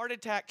had a heart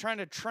attack trying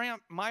to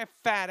tramp my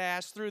fat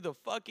ass through the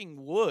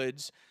fucking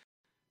woods.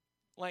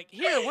 Like,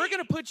 here, we're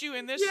going to put you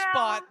in this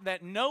spot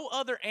that no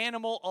other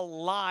animal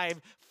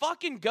alive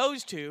fucking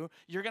goes to.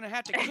 You're going to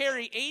have to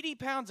carry 80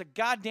 pounds of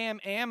goddamn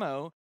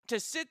ammo to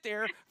sit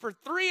there for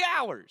 3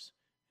 hours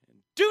and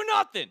do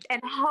nothing.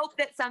 And hope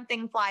that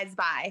something flies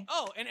by.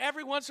 Oh, and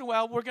every once in a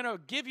while, we're going to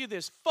give you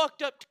this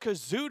fucked up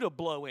kazoo to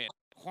blow in.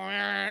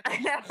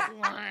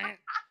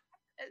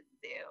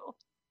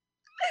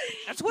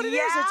 That's what it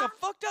is. It's a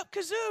fucked up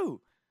kazoo.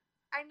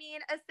 I mean,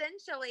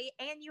 essentially,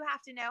 and you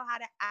have to know how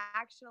to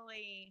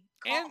actually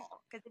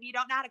call. Because if you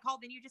don't know how to call,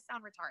 then you just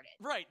sound retarded.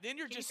 Right. Then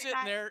you're just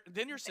sitting there.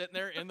 Then you're sitting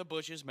there in the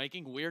bushes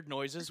making weird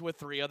noises with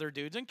 3 other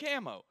dudes in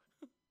camo.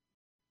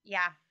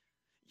 Yeah.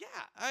 Yeah.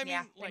 I mean,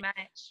 pretty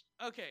much.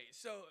 Okay,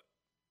 so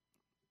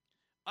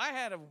I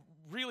had a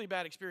really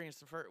bad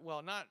experience.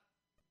 Well, not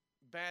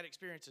bad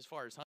experience as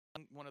far as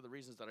hunting. One of the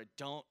reasons that I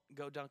don't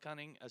go duck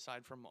hunting,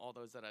 aside from all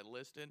those that I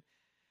listed,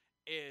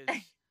 is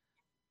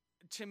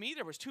to me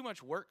there was too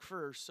much work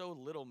for so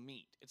little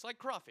meat. It's like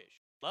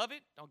crawfish. Love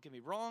it. Don't get me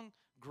wrong.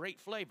 Great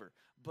flavor.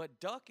 But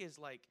duck is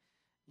like,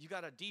 you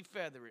got to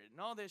defeather it and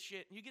all this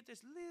shit. And you get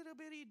this little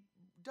bitty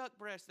duck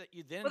breast that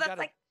you then got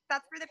to...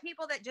 That's for the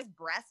people that just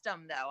breast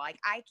them, though. Like,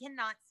 I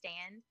cannot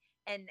stand,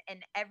 and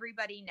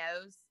everybody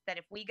knows that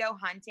if we go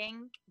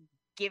hunting,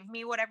 give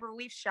me whatever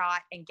we've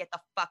shot and get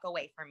the fuck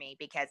away from me,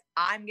 because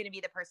I'm going to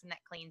be the person that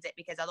cleans it,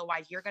 because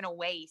otherwise you're going to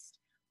waste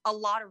a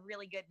lot of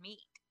really good meat.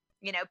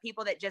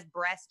 People that just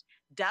breast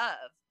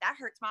dove, that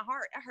hurts my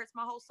heart. That hurts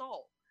my whole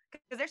soul,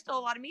 because there's still a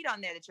lot of meat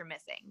on there that you're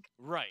missing.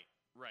 Right.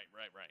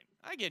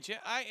 I get you.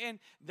 And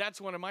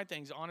that's one of my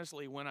things,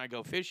 honestly, when I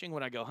go fishing,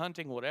 when I go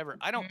hunting, whatever,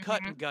 I don't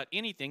cut and gut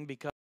anything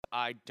because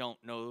I don't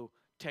know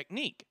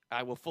technique.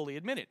 I will fully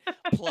admit it.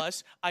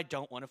 Plus, I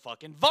don't want to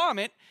fucking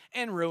vomit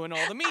and ruin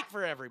all the meat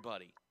for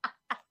everybody.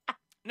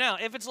 Now,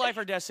 if it's life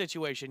or death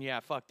situation, yeah,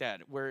 fuck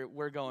that.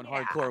 We're going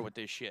hardcore with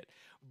this shit.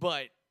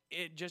 But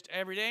it just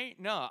every day,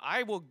 no,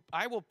 I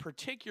will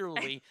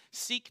particularly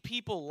seek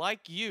people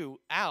like you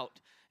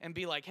out and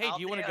be like, hey,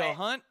 do you want to go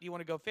hunt? Do you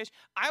want to go fish?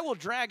 I will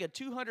drag a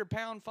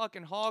 200-pound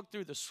fucking hog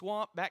through the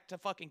swamp back to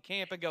fucking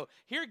camp and go,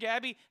 here,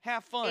 Gabby,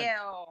 have fun. Ew.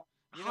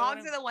 You know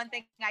Hogs are the one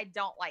thing I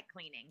don't like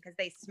cleaning because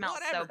they smell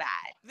so bad.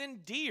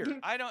 Then deer.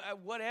 I don't,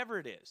 whatever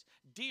it is.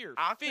 Deer,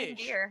 I'll fish, clean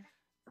deer.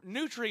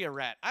 Nutria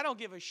rat. I don't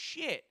give a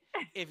shit.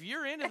 If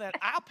you're into that,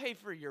 I'll pay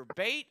for your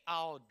bait.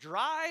 I'll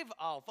drive.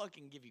 I'll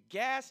fucking give you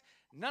gas.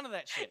 None of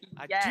that shit.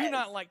 I do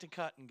not like to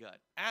cut and gut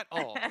at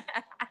all.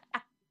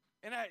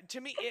 And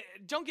to me,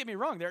 don't get me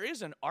wrong, there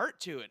is an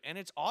art to it. And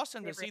it's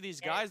awesome to see these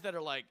guys that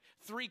are like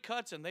 3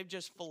 cuts and they've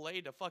just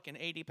filleted a fucking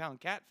 80-pound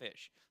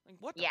catfish. Like,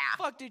 what the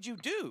fuck did you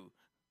do?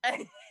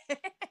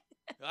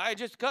 I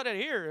just cut it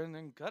here and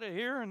then cut it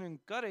here and then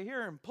cut it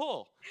here and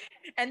pull.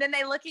 And then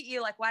they look at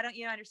you like, why don't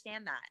you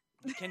understand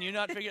that? Can you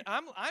not figure?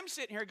 I'm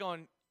sitting here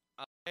going,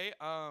 okay,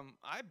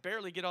 I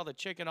barely get all the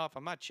chicken off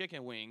of my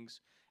chicken wings,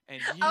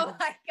 and you, oh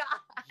my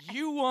god,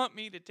 you want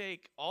me to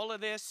take all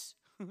of this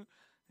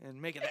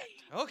and make it that?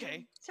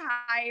 Okay.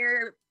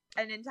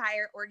 An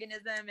entire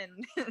organism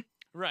and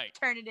Right.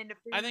 turn it into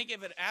food. I think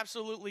if it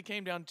absolutely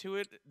came down to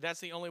it, that's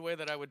the only way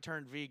that I would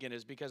turn vegan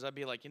is because I'd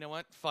be like, you know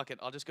what? Fuck it.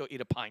 I'll just go eat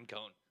a pine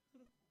cone.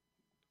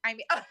 I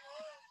mean,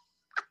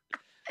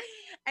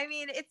 I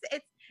mean,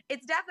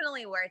 it's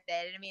definitely worth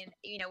it. I mean,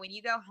 when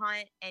you go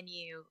hunt and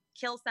you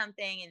kill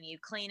something and you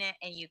clean it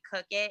and you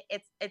cook it,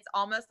 it's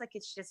almost like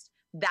it's just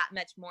that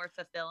much more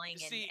fulfilling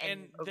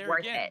and there worth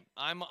again, it.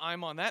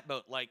 I'm on that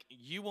boat. Like,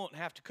 you won't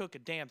have to cook a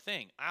damn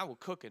thing. I will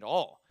cook it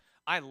all.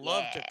 I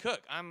love to Yeah,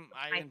 cook. I my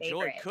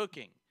enjoy favorite.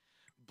 cooking.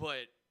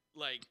 But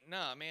like,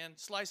 nah, man,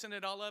 slicing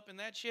it all up and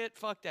that shit,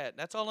 fuck that.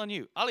 That's all on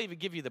you. I'll even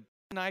give you the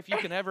knife you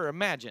can ever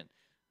imagine.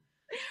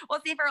 Well,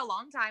 see, for a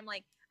long time,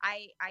 like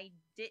I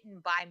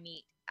didn't buy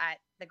meat at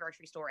the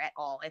grocery store at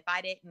all. If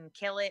I didn't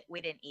kill it, we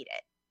didn't eat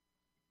it.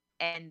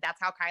 And that's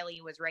how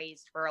Kylie was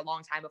raised for a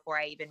long time before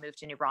I even moved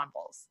to New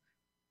Braunfels.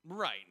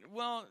 Right.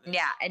 Well,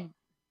 Yeah, and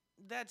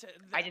that's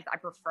I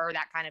prefer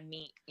that kind of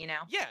meat,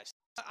 yes.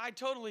 I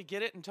totally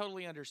get it and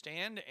totally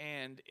understand.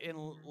 And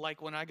like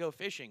when I go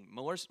fishing,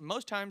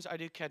 most times I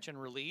do catch and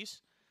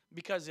release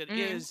because it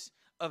is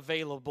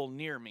available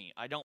near me.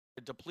 I don't want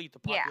to deplete the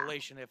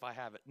population if I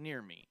have it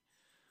near me.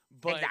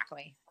 But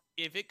exactly.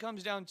 if it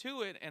comes down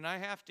to it and I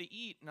have to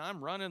eat and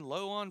I'm running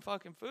low on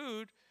fucking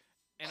food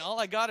and all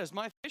I got is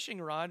my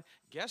fishing rod,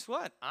 guess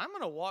what? I'm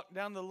going to walk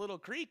down the little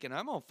creek and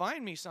I'm going to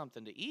find me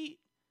something to eat.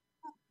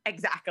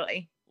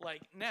 Exactly.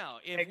 Like, now,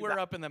 if we're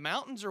up in the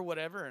mountains or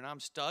whatever and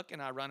I'm stuck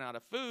and I run out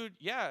of food,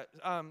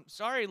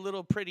 sorry,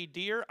 little pretty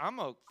deer, I'm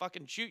going to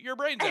fucking shoot your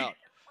brains out.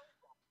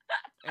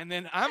 And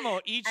then I'm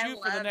going to eat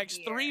you for the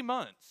next 3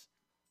 months.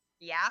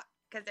 Yeah,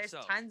 because there's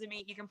tons of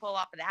meat you can pull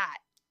off of that.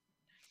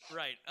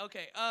 Right.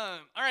 Okay. All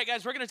right,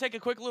 guys, we're going to take a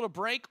quick little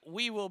break.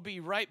 We will be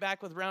right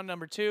back with round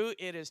number 2.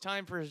 It is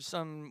time for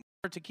some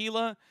more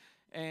tequila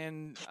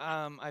and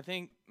I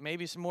think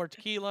maybe some more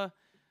tequila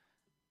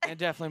and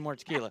definitely more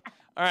tequila.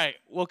 All right,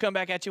 we'll come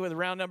back at you with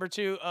round number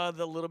 2 of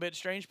the Little Bit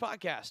Strange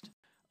podcast.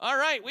 All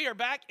right, we are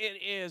back. It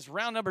is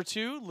round number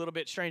 2, Little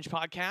Bit Strange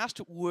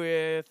podcast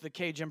with the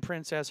Cajun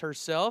princess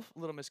herself,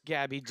 little Miss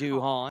Gabby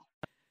Duhon.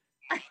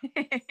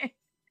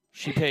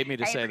 She paid me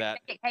to say that.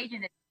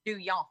 Cajun is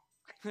Duhon.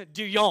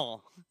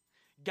 Duhon.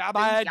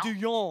 Gabby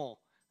Duhon.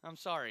 I'm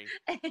sorry.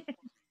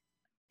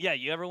 Yeah,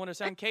 you ever want to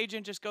sound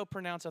Cajun, just go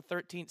pronounce a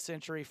 13th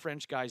century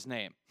French guy's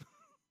name.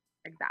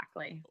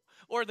 Exactly.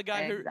 Or the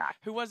guy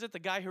who was it? The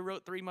guy who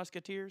wrote Three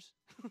Musketeers?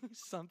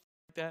 Something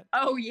like that.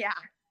 Oh, yeah.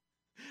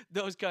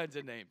 Those kinds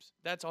of names.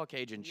 That's all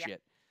Cajun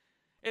shit.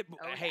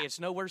 Hey, it's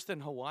no worse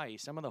than Hawaii.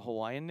 Some of the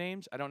Hawaiian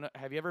names, I don't know.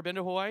 Have you ever been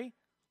to Hawaii?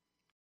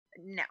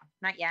 No,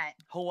 not yet.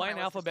 Hawaiian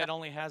alphabet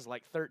only has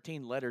like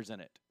 13 letters in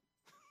it.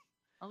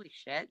 Holy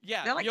shit.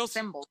 Yeah. They're like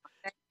symbols.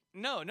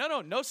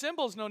 No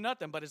symbols, no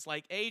nothing, but it's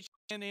like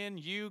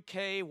HNNUKYANN.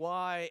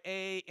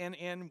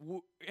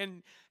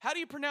 And how do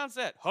you pronounce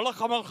that?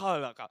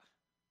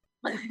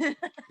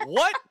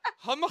 What?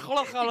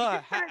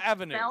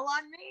 Avenue. Fell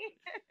on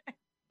me?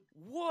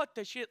 What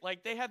the shit?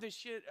 Like, they have this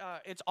shit.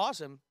 It's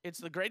awesome. It's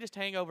the greatest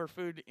hangover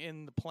food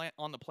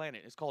on the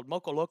planet. It's called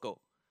Moco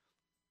Loco.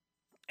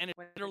 And it's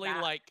literally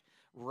like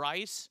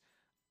rice,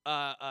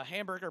 a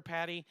hamburger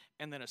patty,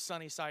 and then a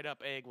sunny side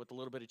up egg with a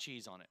little bit of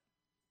cheese on it.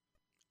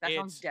 That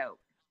sounds dope.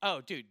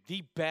 Oh, dude,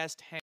 the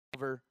best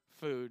hangover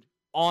food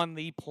on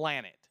the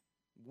planet,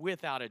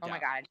 without a doubt. Oh my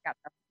god,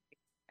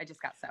 I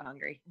just got so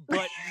hungry.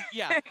 But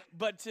yeah,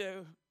 but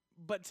to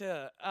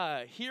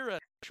hear an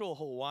actual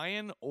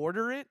Hawaiian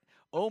order it,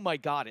 oh my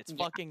god, it's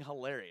fucking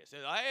hilarious.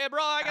 Hey,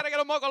 bro, I gotta get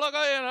a mocha loco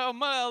and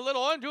a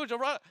little orange juice.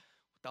 What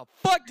the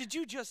fuck did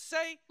you just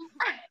say?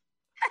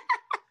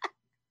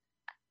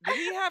 Did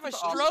he have a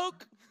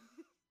stroke?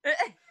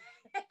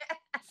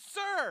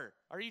 Sir,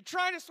 are you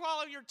trying to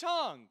swallow your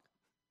tongue?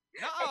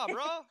 Nah,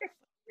 bro.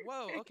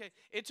 Whoa, okay.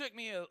 It took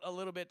me a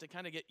little bit to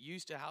kind of get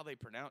used to how they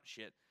pronounce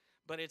shit,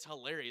 but it's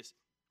hilarious.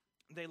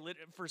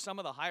 For some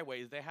of the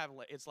highways, they have,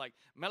 it's like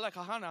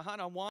Melakahana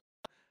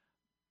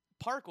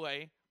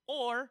Parkway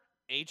or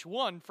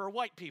H1 for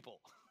white people.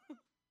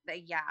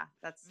 Yeah,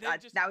 that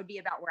would be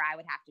about where I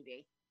would have to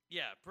be.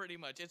 Yeah, pretty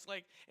much. It's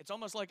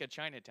almost like a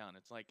Chinatown.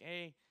 It's like,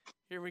 hey,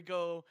 here we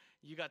go.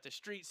 You got the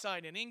street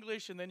sign in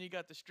English, and then you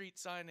got the street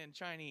sign in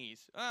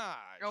Chinese.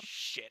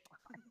 Shit.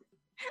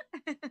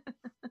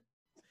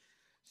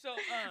 So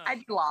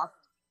I'd lost.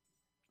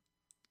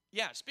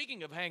 Yeah,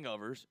 speaking of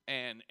hangovers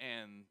and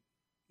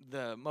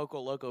the Moco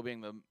Loco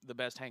being the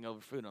best hangover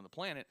food on the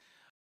planet,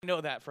 I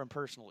know that from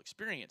personal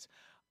experience.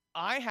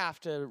 I have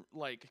to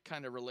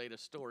kind of relate a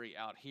story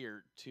out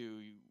here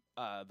to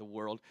the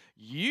world.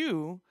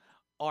 You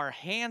are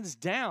hands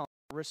down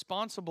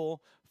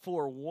responsible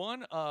for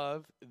one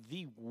of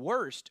the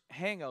worst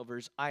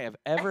hangovers I have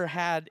ever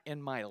had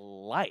in my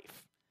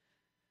life.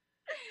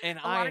 And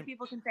a lot of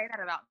people can say that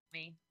about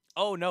me.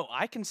 Oh, no,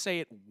 I can say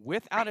it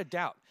without a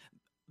doubt.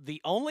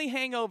 The only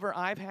hangover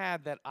I've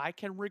had that I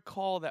can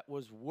recall that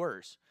was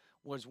worse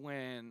was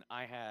when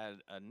I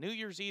had a New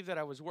Year's Eve that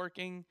I was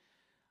working.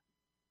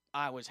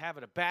 I was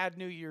having a bad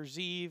New Year's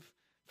Eve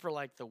for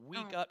the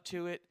week up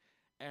to it.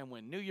 And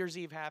when New Year's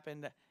Eve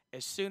happened,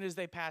 as soon as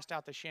they passed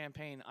out the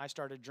champagne, I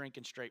started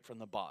drinking straight from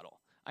the bottle.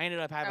 I ended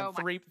up having Oh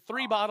my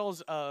three God.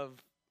 bottles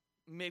of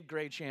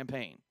mid-grade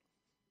champagne.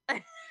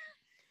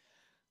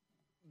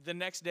 The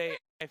next day,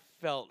 I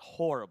felt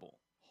horrible.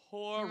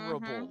 Horrible.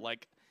 Mm-hmm.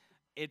 Like,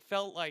 it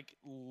felt like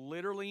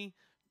literally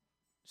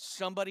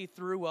somebody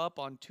threw up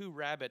on two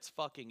rabbits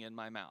fucking in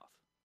my mouth.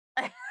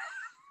 I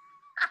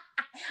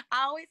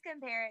always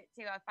compare it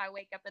to if I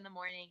wake up in the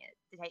morning,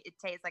 it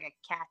tastes like a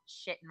cat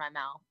shit in my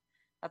mouth.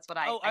 That's what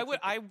Oh, I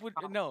typically would,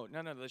 call it.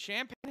 no. The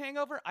champagne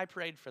hangover, I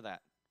prayed for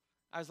that.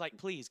 I was like,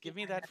 please give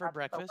me Yeah, that for that's the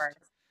breakfast.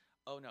 worst.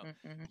 Oh, no.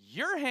 Mm-mm.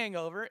 Your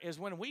hangover is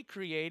when we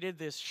created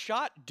this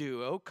shot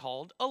duo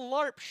called a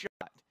LARP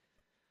shot.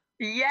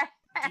 Yes.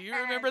 Do you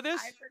remember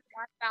this? I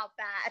forgot about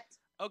that.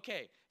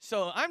 Okay,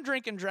 so I'm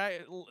drinking,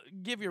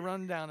 give you a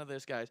rundown of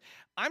this, guys.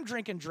 I'm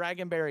drinking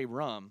Dragonberry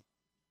rum,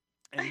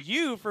 and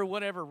you, for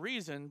whatever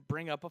reason,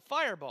 bring up a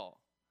Fireball.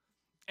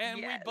 And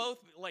we Yes. both,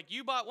 like,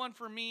 you bought one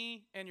for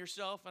me and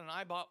yourself, and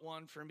I bought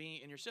one for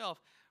me and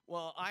yourself.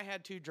 Well, I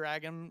had 2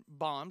 Dragon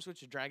Bombs,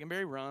 which is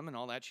Dragonberry rum and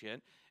all that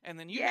shit. And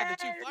then you had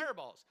the 2 Yes.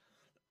 Fireballs.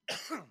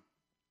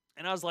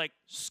 And I was like,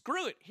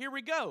 screw it, here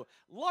we go.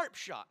 LARP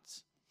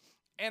shots.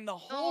 And the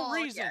whole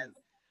reason,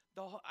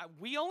 yes.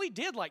 we only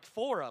did like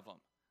 4 of them,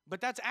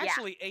 but that's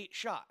actually 8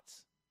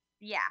 shots.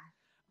 Yeah.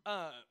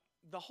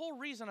 The whole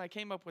reason I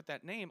came up with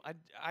that name,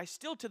 I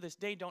still to this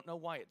day don't know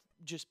why it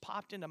just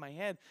popped into my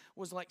head,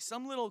 was like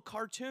some little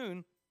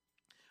cartoon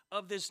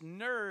of this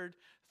nerd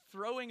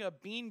throwing a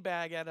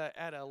beanbag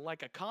at a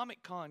like a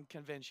Comic-Con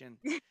convention.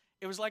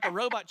 It was like a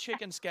Robot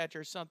Chicken sketch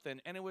or something,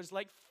 and it was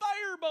like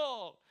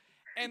Fireball.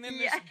 And then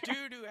this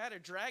dude who had a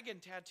dragon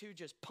tattoo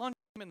just punched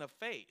him in the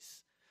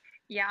face.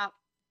 Yeah.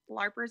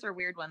 LARPers are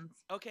weird ones.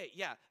 Okay,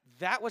 yeah.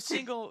 That was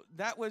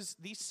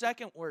the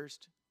second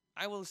worst,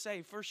 I will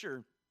say for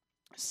sure.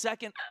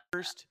 Second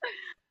worst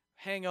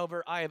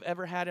hangover I have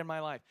ever had in my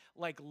life.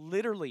 Like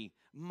literally,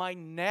 my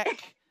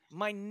neck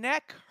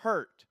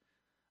hurt.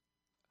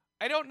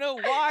 I don't know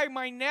why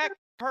my neck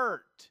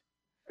hurt.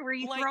 Were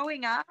you Like,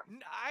 throwing up?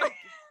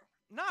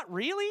 Not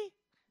really.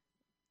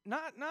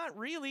 Not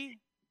really.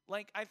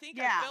 Like I think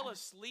Yeah. I fell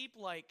asleep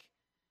like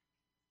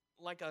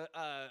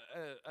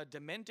a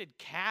demented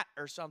cat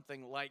or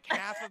something. Like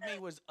half of me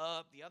was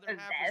up, the other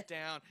half was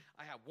down.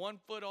 I have one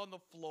foot on the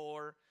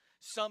floor.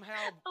 Somehow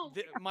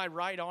my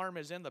right arm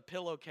is in the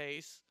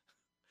pillowcase.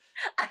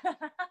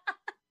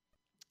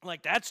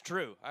 Like, that's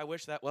true. I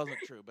wish that wasn't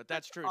true, but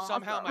that's true. Awesome.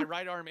 Somehow my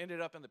right arm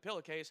ended up in the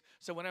pillowcase.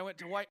 So when I went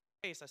to wipe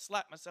my face, I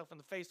slapped myself in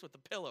the face with the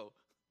pillow.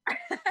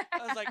 I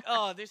was like,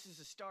 oh, this is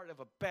the start of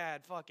a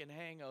bad fucking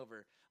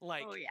hangover.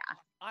 Like, oh, yeah.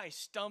 I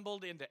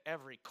stumbled into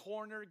every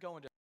corner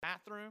going to the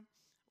bathroom.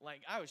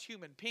 Like, I was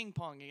human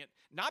ping-ponging it.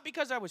 Not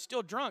because I was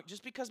still drunk,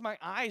 just because my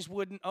eyes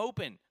wouldn't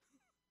open.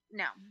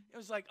 No. It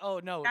was like,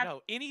 oh, no.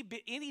 Any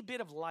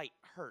bit of light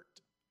hurt.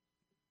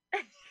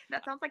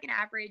 That sounds like an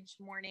average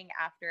morning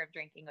after of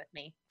drinking with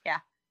me. Yeah.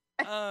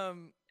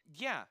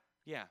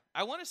 Yeah.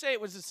 I want to say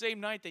it was the same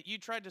night that you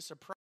tried to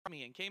surprise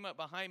me and came up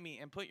behind me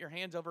and put your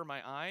hands over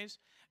my eyes,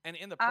 and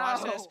in the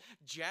process,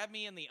 jabbed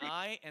me in the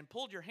eye and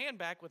pulled your hand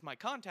back with my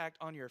contact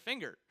on your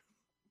finger.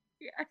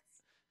 Yes.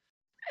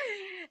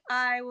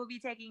 I will be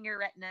taking your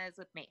retinas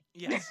with me.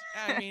 Yes.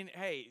 I mean,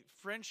 hey,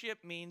 friendship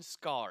means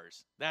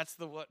scars. That's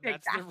the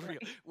real,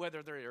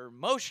 whether they're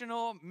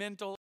emotional,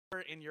 mental, or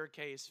in your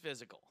case,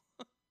 physical.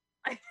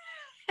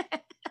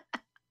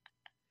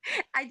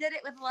 I did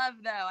it with love,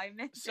 though. I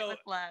meant it with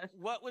love.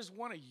 What was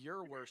one of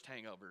your worst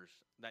hangovers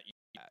that you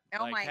had?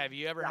 Oh, like, have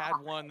you ever had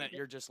one that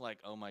you're just like,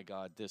 oh my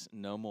God, this,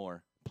 no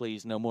more.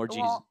 Please, no more,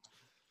 Jesus. Well,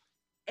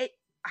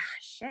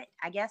 shit.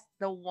 I guess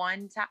the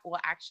one time, well,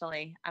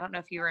 actually, I don't know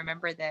if you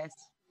remember this,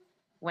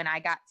 when I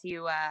got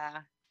to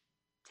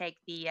take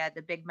the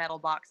big metal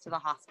box to the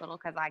hospital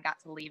because I got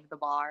to leave the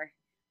bar.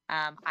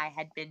 I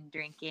had been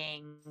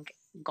drinking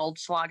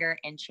Goldschlager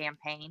and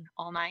champagne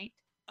all night.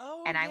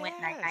 Oh, and I went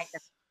night.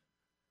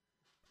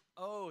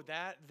 Oh,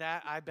 that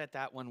I bet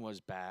that one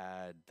was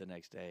bad the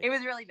next day. It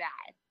was really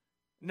bad.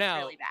 Now,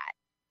 really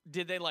bad.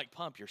 Did they like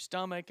pump your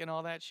stomach and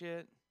all that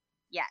shit?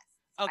 Yes.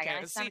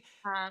 Okay. See,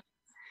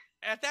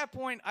 at that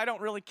point, I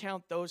don't really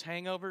count those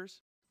hangovers.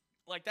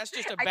 Like, that's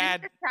just a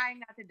bad. I'm just trying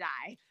not to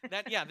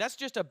die. That's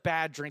just a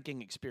bad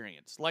drinking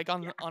experience. Like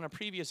on a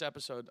previous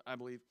episode, I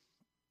believe,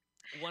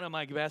 one of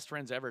my best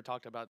friends ever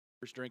talked about the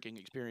first drinking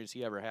experience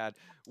he ever had,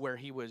 where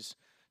he was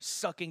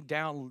sucking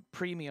down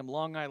premium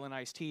Long Island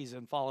iced teas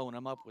and following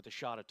them up with a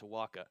shot of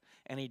Tawaka,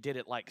 and he did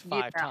it like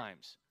 5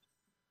 times.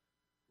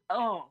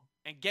 Oh.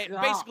 And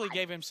basically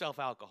gave himself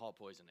alcohol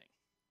poisoning.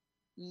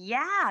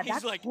 Yeah,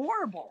 that's like,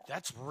 horrible.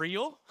 That's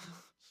real?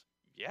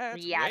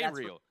 It's way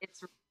real.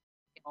 It's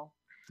real.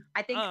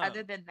 I think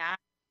other than that.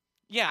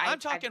 Yeah, I'm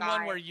talking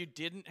one where you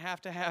didn't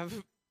have to have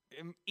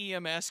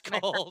EMS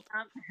called.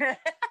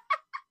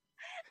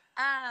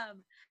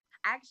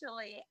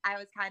 Actually,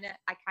 I kind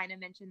of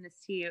mentioned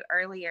this to you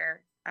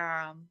earlier.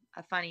 A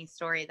funny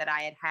story that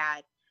I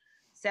had.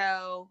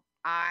 So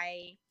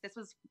this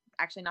was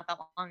actually not that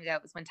long ago.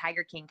 It was when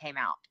Tiger King came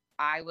out.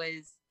 I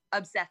was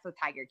obsessed with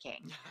Tiger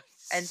King.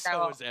 And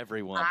So is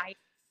everyone.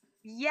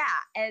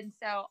 And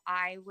so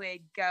I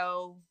would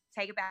go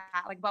take a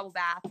bath, like a bubble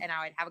bath, and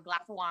I would have a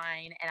glass of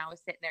wine, and I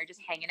was sitting there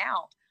just hanging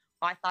out.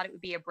 Well, I thought it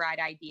would be a bright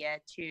idea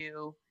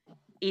to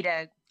eat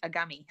a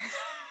gummy.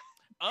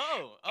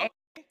 Oh,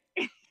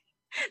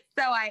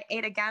 So I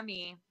ate a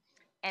gummy,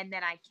 and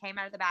then I came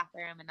out of the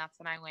bathroom, and that's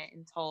when I went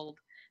and told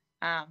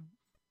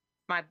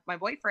my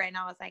boyfriend.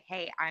 I was like,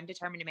 "Hey, I'm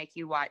determined to make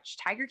you watch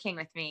Tiger King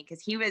with me,"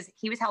 because he was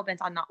hell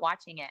bent on not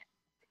watching it.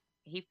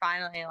 He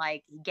finally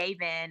he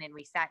gave in, and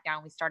we sat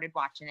down. We started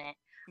watching it.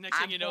 Next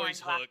thing you know, he's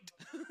hooked.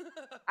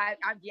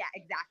 Yeah,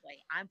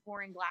 exactly. I'm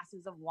pouring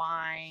glasses of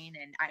wine,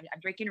 and I'm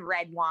drinking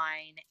red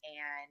wine,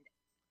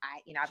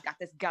 and I've got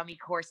this gummy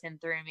coursing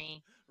through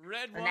me.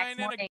 Red wine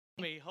and a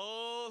gummy.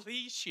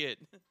 Holy shit.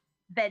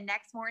 The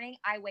next morning,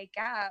 I wake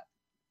up,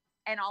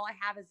 and all I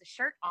have is a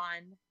shirt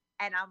on,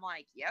 and I'm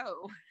like,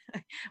 yo,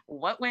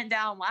 what went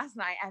down last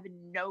night? I have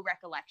no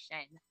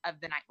recollection of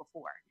the night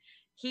before.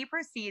 He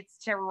proceeds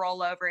to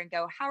roll over and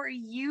go, "How are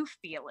you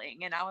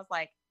feeling?" And I was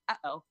like,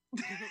 uh-oh.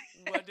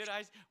 What did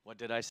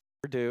I say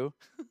or do?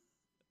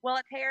 Well,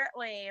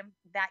 apparently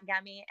that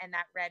gummy and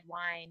that red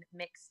wine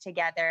mixed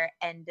together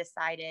and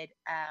decided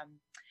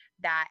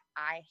that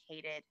I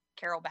hated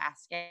Carol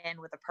Baskin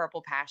with a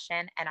purple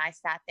passion. And I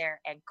sat there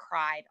and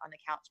cried on the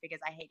couch because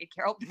I hated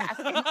Carol Baskin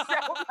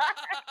so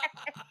much.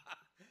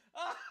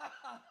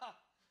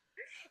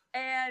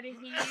 And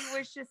he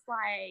was just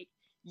like,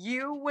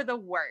 "You were the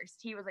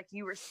worst." He was like,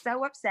 "You were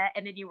so upset,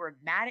 and then you were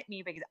mad at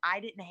me because I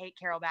didn't hate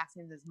Carol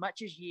Baskin as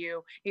much as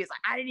you." He was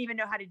like, "I didn't even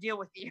know how to deal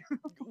with you."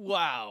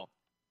 Wow.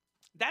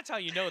 That's how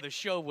you know the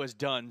show was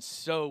done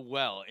so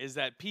well, is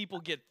that people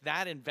get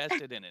that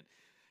invested in it.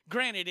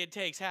 Granted, it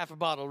takes half a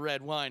bottle of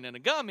red wine and a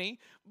gummy,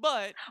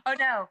 but... Oh,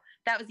 no.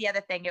 That was the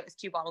other thing. It was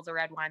 2 bottles of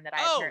red wine that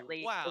I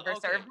apparently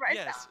overserved myself.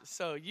 Yes.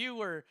 So you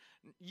were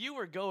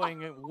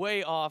going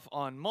way off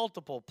on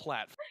multiple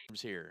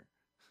platforms here.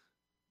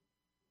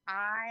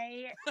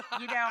 I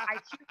shoot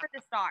for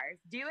the stars.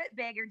 Do it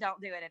big or don't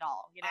do it at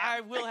all.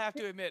 I will have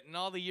to admit, in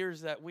all the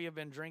years that we have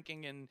been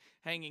drinking and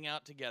hanging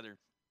out together,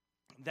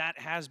 that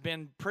has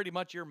been pretty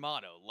much your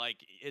motto.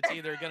 Like, it's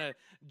either going to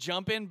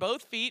jump in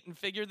both feet and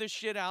figure this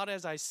shit out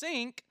as I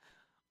sink,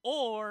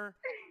 or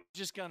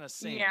just going to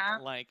sink. Yeah.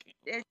 Like,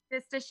 it's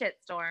just a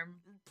shitstorm.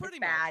 Pretty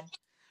much. Bad.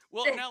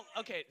 Well, now,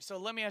 okay, so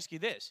let me ask you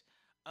this.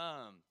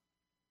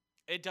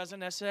 It doesn't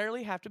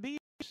necessarily have to be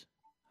yours.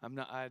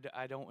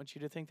 I don't want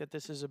you to think that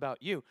this is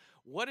about you.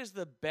 What is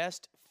the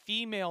best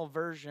female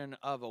version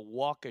of a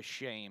walk of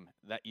shame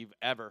that you've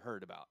ever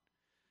heard about?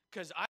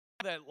 Because I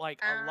know that,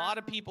 like, a lot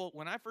of people,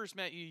 when I first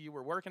met you, you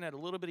were working at a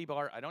little bitty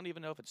bar. I don't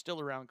even know if it's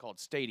still around, called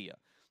Stadia.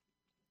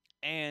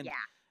 And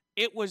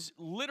it was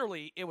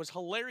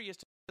hilarious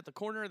to sit at the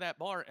corner of that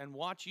bar and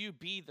watch you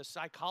be the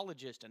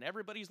psychologist and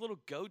everybody's little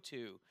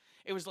go-to.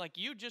 It was like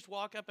you just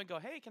walk up and go,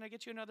 "Hey, can I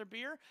get you another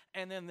beer?"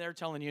 And then they're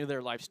telling you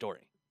their life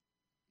story.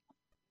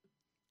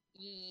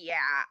 Yeah,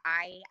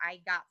 I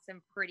got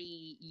some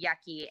pretty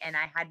yucky, and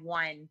I had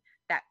one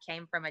that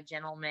came from a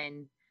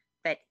gentleman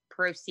that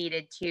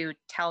proceeded to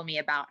tell me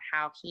about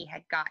how he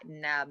had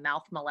gotten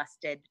mouth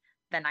molested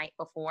the night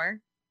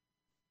before.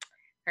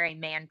 Or a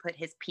man put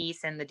his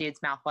piece in the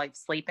dude's mouth while he was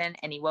sleeping,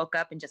 and he woke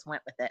up and just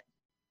went with it.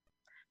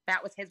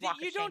 That was his walk of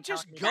shame. You don't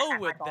just go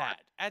with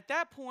that. At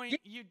that point,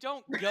 you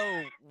don't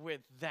go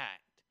with that.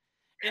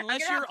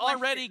 Unless you're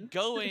already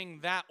going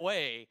that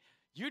way,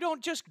 you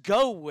don't just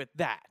go with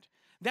that.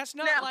 That's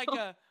not like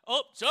a,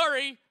 "Oh,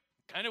 sorry,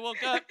 kind of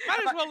woke up.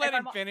 Might as well let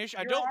him finish.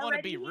 I don't want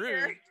to be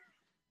rude.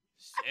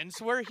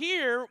 Since we're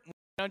here, why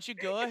don't you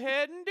go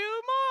ahead and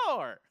do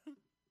more?"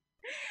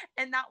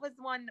 And that was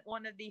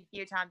one of the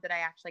few times that I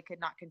actually could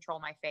not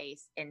control my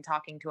face in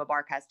talking to a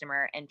bar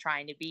customer and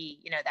trying to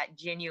be, that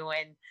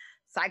genuine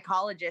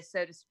psychologist,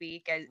 so to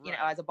speak, as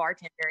as a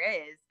bartender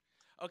is.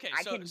 Okay,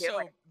 so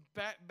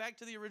back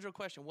to the original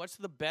question. What's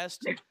the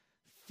best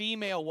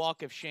female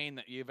walk of shame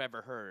that you've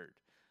ever heard?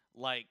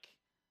 Like,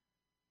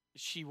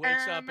 she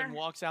wakes up and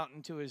walks out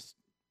into his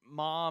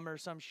mom or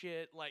some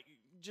shit. Like,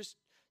 just...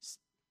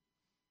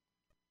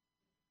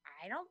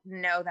 I don't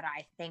know that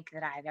I think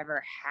that I've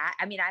ever had.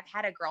 I mean, I've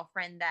had a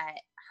girlfriend that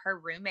her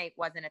roommate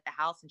wasn't at the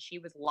house and she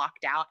was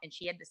locked out and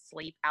she had to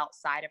sleep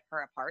outside of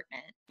her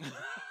apartment.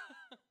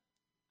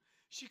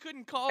 She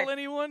couldn't call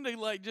anyone to,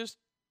 like, just...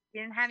 She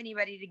didn't have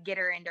anybody to get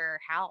her into her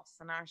house.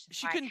 And I was just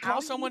She couldn't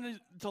call someone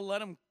to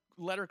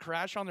let her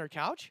crash on their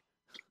couch?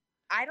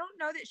 I don't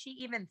know that she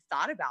even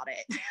thought about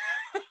it.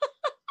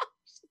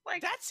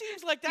 Like, that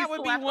seems like that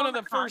would be one of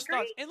the first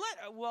thoughts.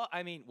 Well,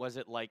 I mean, was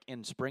it like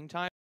in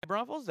springtime,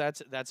 Bruffles?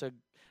 That's a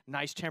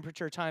nice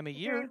temperature time of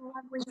year.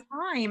 Lovely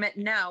time.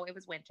 No, it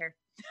was winter.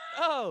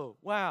 Oh,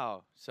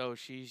 wow. So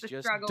she's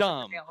just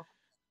dumb.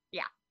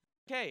 Yeah.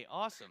 Okay,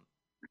 awesome.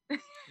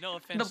 No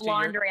offense. The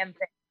blonde ram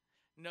thing.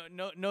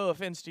 No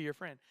offense to your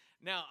friend.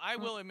 Now, I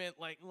will admit,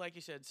 like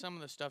you said, some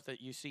of the stuff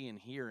that you see and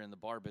hear in the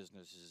bar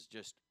business is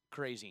just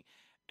crazy.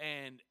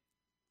 And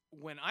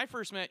when I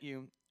first met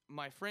you,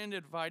 my friend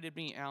invited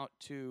me out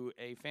to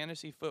a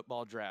fantasy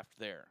football draft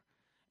there.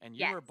 and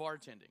you Yes. were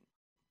bartending.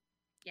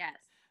 Yes.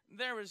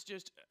 There was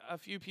just a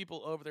few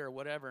people over there or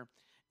whatever,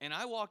 and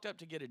I walked up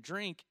to get a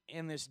drink,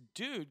 and this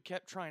dude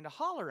kept trying to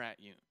holler at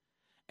you.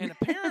 And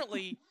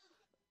apparently,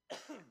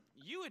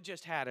 you had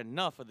just had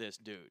enough of this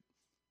dude.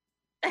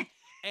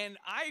 And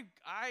I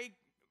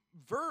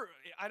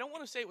don't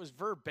want to say it was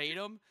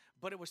verbatim,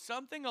 but it was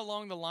something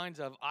along the lines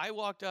of, I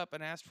walked up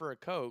and asked for a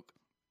Coke.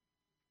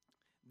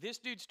 This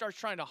dude starts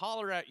trying to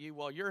holler at you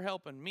while you're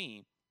helping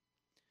me.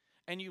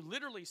 And you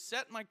literally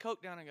set my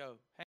Coke down and go,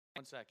 hang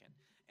on 1 second.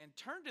 And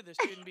turn to this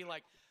dude and be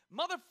like,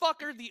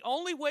 motherfucker, the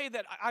only way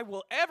that I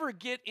will ever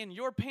get in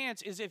your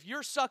pants is if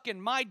you're sucking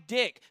my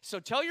dick. So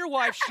tell your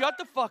wife, shut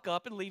the fuck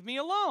up and leave me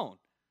alone.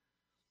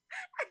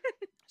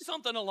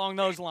 Something along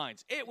those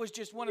lines. It was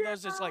just one of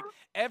those that's like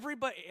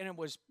everybody, and it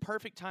was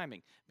perfect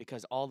timing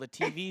because all the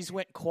TVs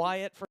went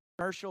quiet for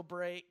commercial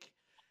break.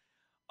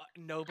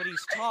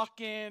 Nobody's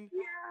talking.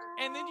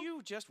 Yeah. And then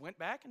you just went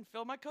back and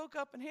filled my Coke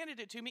up and handed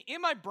it to me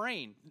in my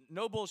brain.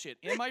 No bullshit.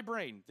 In my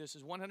brain. This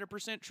is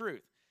 100%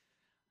 truth.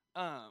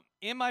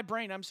 In my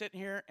brain, I'm sitting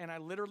here and I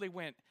literally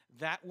went,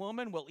 that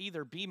woman will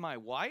either be my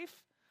wife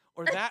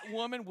or that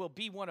woman will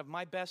be one of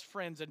my best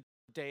friends until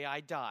the day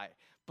I die.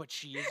 But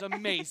she is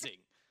amazing.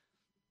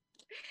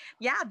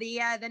 Yeah,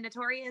 the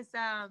notorious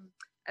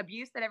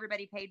abuse that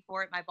everybody paid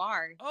for at my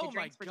bar. Oh the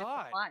drinks my were God.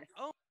 Just a plus.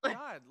 Oh my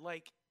God.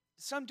 Like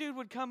some dude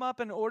would come up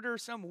and order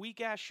some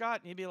weak ass shot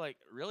and he'd be like,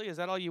 really? Is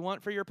that all you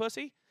want for your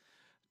pussy?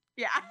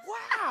 Yeah.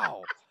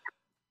 Wow.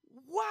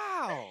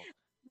 Wow.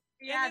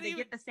 Yeah, to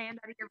get the sand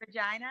out of your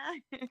vagina.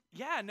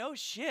 Yeah, no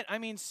shit. I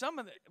mean,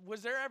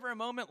 was there ever a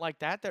moment like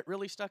that that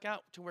really stuck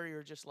out to where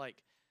you're just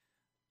like,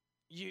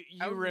 you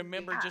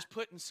remember just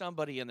putting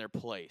somebody in their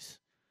place?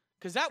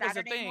 Because that was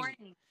the thing.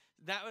 Morning.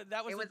 That was it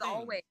the was thing.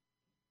 Always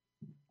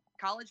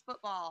college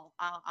football.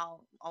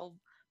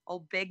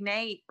 Old Big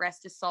Nate,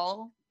 rest his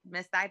soul.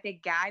 Miss that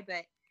big guy,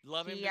 but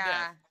love him to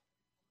death.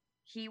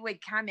 He would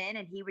come in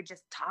and he would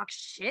just talk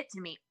shit to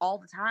me all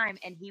the time.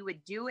 And he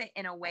would do it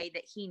in a way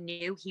that he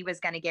knew he was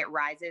going to get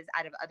rises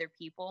out of other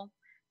people.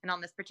 And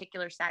on this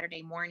particular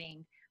Saturday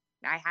morning,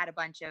 I had a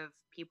bunch of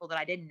people that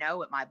I didn't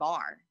know at my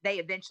bar. They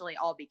eventually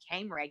all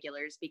became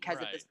regulars because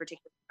of this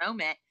particular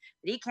moment.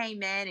 But he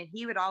came in and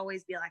he would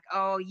always be like,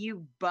 oh,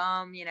 you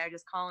bum,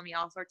 just calling me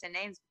all sorts of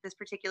names. But this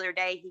particular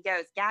day, he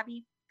goes,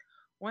 Gabby,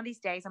 one of these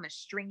days I'm going to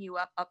string you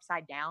up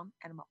upside down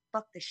and I'm going to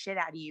fuck the shit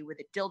out of you with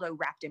a dildo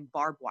wrapped in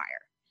barbed wire.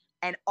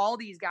 And all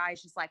these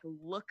guys just like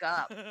look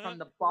up from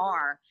the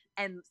bar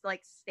and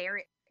like stare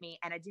at me.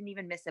 And I didn't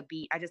even miss a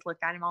beat. I just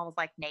looked at him and was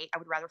like, Nate, I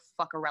would rather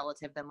fuck a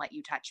relative than let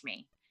you touch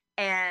me.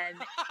 And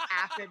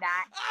after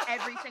that,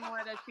 every single one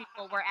of those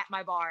people were at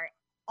my bar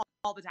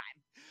all the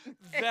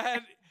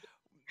time.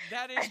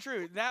 That is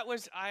true. That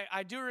was,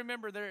 I do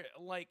remember there,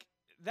 like,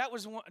 that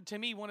was to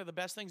me one of the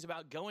best things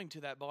about going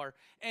to that bar.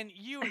 And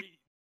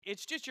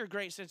it's just your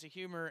great sense of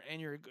humor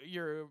and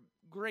your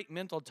great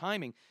mental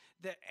timing.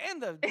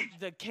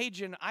 The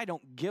Cajun I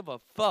don't give a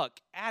fuck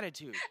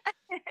attitude.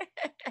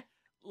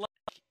 Like,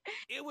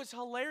 it was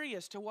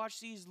hilarious to watch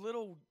these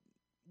little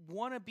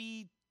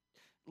wannabe,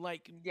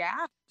 like,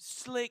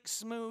 slick,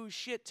 smooth,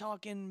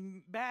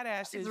 shit-talking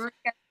badasses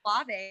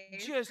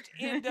just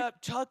end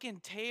up tucking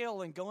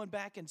tail and going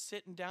back and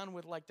sitting down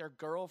with, like, their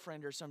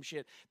girlfriend or some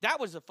shit. That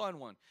was a fun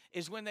one,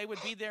 is when they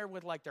would be there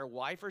with, like, their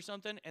wife or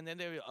something, and then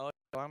they would,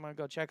 I'm going to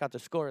go check out the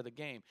score of the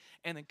game,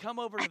 and then come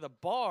over to the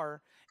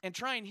bar and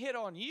try and hit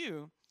on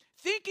you,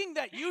 thinking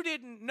that you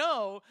didn't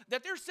know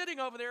that they're sitting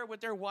over there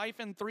with their wife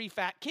and 3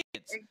 fat kids.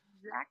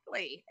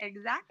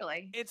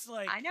 Exactly. It's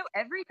like, I know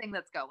everything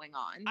that's going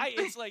on.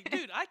 It's like,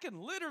 dude, I can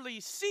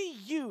literally see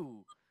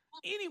you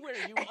anywhere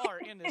you are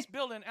in this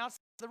building outside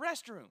the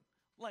restroom.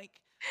 Like,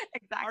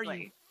 are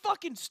you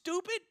fucking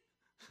stupid?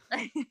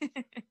 I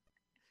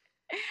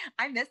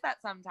miss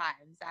that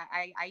sometimes.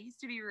 I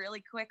used to be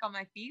really quick on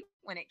my feet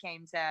when it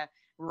came to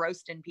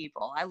roasting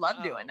people. I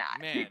love doing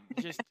that. Man,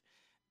 just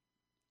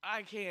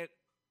I can't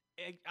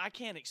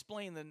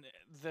explain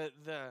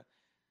the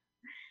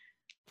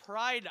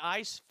pride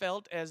I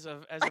felt as a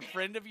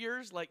friend of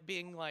yours, like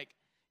being like,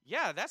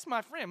 yeah, that's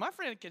my friend. My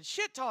friend can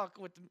shit talk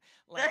with them.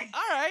 Like,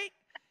 all right.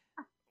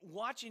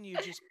 Watching you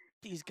just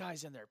put these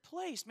guys in their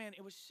place, man,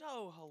 it was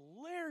so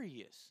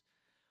hilarious.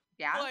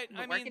 Yeah. But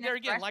I mean, there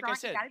again, like I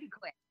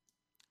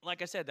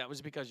said, that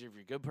was because of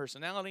your good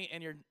personality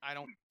and your I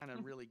don't kind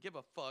of really give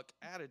a fuck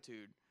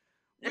attitude.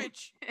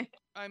 Which,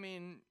 I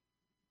mean,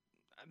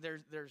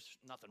 there's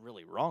nothing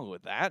really wrong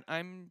with that.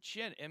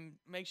 Shit, it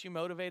makes you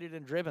motivated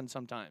and driven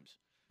sometimes.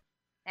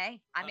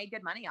 Hey, I made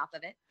good money off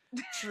of it.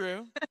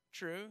 True.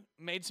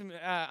 Made some.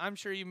 I'm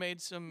sure you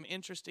made some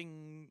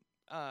interesting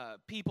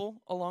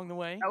people along the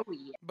way. Oh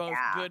yeah. Both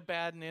good,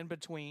 bad, and in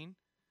between.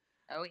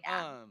 Oh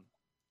yeah.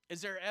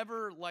 Is there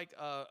ever like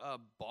a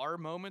bar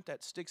moment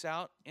that sticks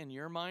out in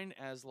your mind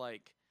as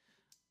like,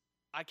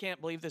 I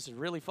can't believe this is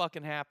really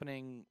fucking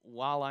happening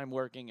while I'm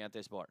working at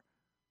this bar?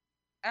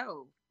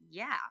 Oh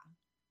yeah.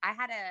 I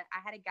had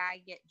a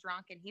guy get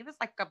drunk and he was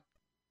like a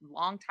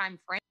longtime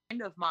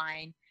friend of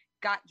mine,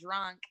 got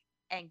drunk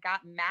and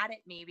got mad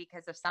at me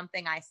because of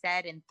something I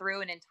said and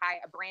threw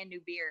a brand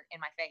new beer in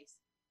my face.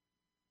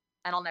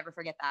 And I'll never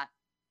forget that.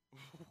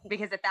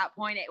 Because at that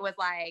point it was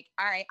like,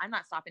 all right, I'm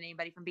not stopping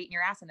anybody from beating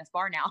your ass in this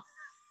bar now.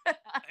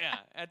 Yeah,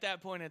 at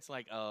that point it's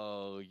like,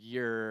 oh,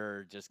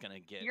 you're just gonna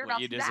get You're what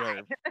about you to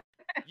deserve.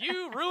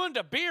 You ruined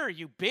a beer,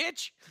 you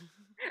bitch.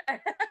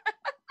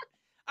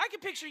 I can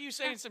picture you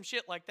saying some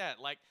shit like that,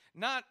 like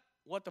not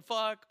what the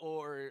fuck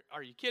or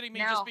are you kidding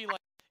me? No, Just be like,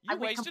 I you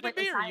went wasted a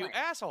completely beer, you silent.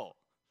 asshole.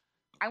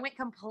 I went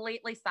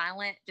completely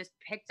silent, just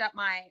picked up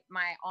my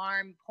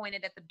arm,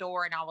 pointed at the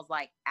door, and I was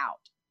like,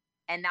 out.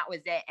 And that was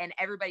it. And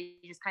everybody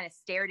just kind of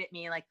stared at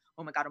me like,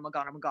 oh my God, oh my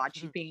God, oh my God.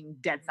 She's being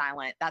dead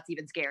silent. That's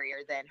even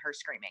scarier than her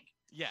screaming.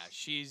 Yeah,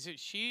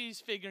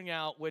 she's figuring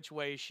out which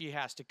way she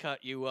has to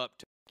cut you up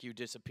to make you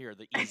disappear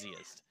the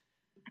easiest.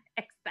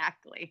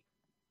 Exactly.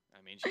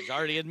 I mean, she's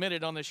already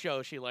admitted on the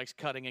show she likes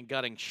cutting and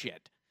gutting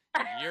shit.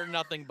 You're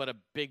nothing but a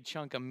big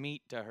chunk of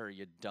meat to her,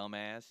 you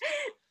dumbass.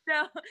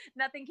 So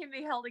nothing can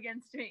be held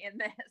against me in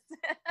this.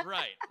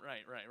 Right.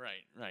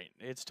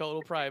 It's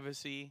total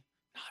privacy.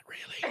 Not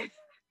really.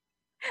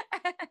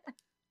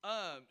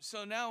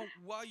 So now,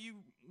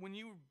 when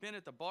you've been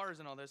at the bars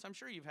and all this, I'm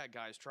sure you've had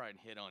guys try and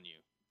hit on you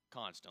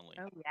constantly.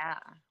 Oh yeah.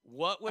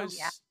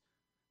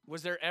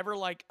 Was there ever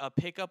like a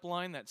pickup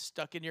line that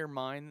stuck in your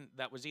mind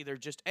that was either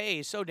just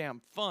so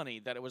damn funny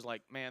that it was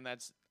like, man,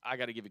 I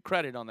got to give you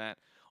credit on that,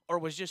 or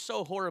was just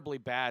so horribly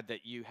bad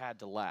that you had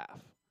to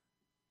laugh?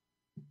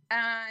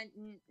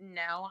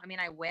 No. I mean,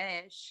 I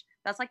wish.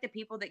 That's like the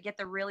people that get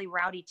the really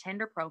rowdy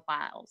Tinder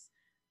profiles.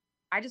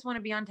 I just want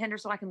to be on Tinder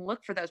so I can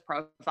look for those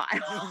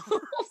profiles.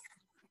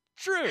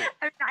 True.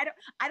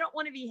 I don't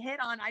want to be hit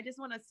on. I just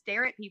want to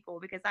stare at people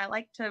because I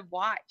like to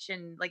watch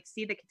and like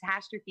see the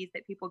catastrophes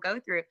that people go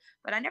through.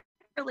 But I never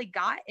really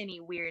got any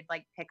weird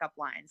like pickup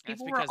lines.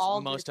 That's People because were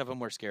all most of them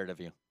were scared of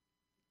you.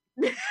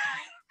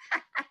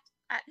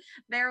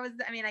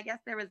 I guess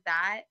there was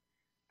that.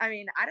 I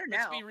mean, I don't know.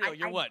 Let's be real.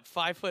 You're what,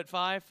 5'5",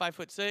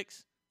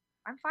 5'6"?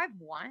 I'm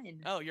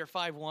 5'1". Oh, you're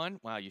 5'1"?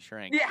 Wow, you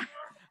shrank. Yeah.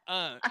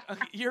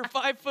 You're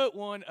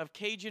 5'1" of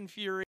Cajun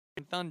Fury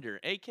and Thunder,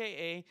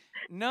 aka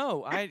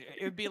no.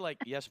 It would be like,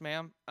 yes,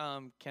 ma'am.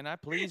 Can I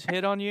please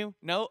hit on you?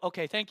 No.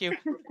 Okay, thank you.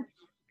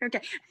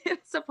 Okay,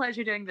 it's a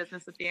pleasure doing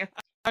business with you.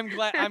 I'm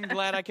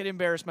glad I could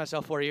embarrass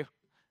myself for you.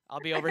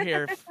 I'll be over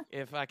here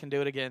if I can do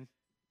it again.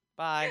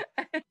 Bye.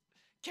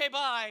 Okay,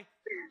 bye.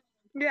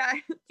 Yeah.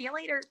 See you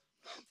later.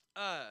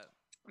 No,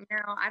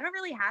 I don't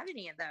really have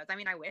any of those. I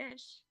mean, I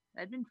wish.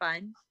 That'd been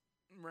fun.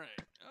 Right.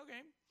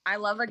 Okay. I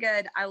love a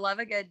good,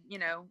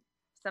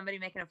 somebody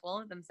making a fool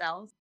of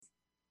themselves.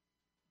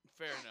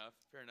 Fair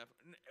enough.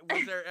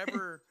 Was there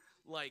ever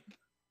like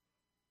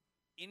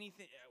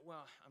anything?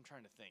 Well, I'm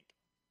trying to think.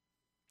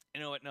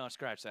 You know what? No,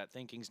 scratch that.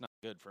 Thinking's not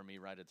good for me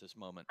right at this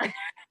moment.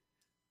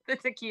 The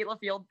tequila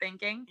fueled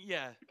thinking.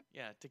 Yeah.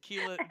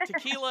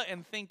 Tequila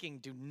and thinking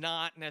do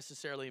not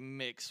necessarily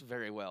mix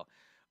very well.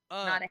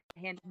 Not a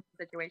hand-in-hand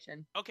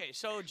situation. Okay,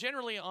 so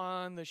generally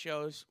on the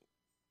shows,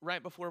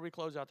 right before we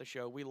close out the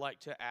show, we like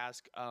to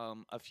ask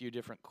a few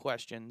different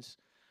questions.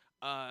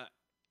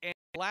 And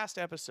last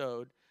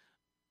episode,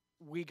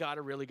 we got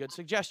a really good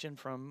suggestion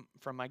from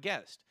my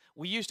guest.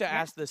 We used to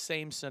ask the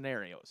same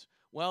scenarios.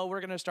 Well, we're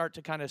going to start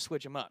to kind of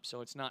switch them up,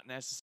 so it's not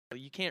necessarily,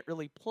 you can't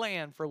really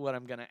plan for what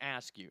I'm going to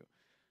ask you.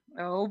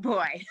 Oh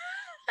boy.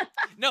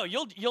 No,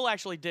 you'll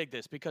actually dig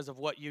this because of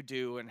what you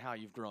do and how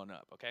you've grown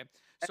up, okay?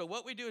 So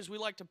what we do is we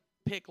like to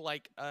pick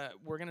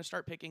we're going to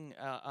start picking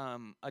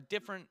a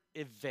different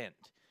event.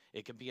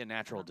 It could be a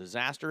natural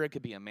disaster, it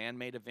could be a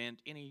man-made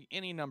event,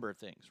 any number of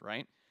things,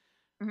 right?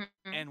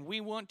 Mm-hmm. And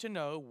we want to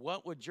know,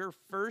 what would your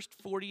first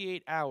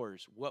 48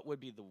 hours, what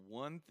would be the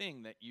one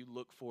thing that you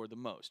look for the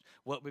most?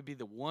 What would be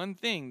the one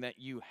thing that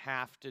you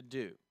have to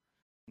do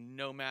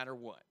no matter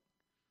what?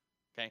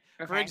 Okay.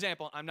 For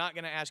example, I'm not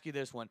going to ask you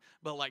this one,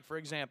 but like, for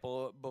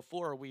example,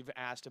 before we've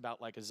asked about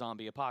like a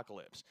zombie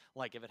apocalypse.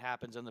 Like if it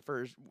happens in the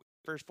first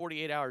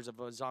 48 hours of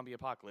a zombie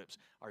apocalypse,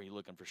 are you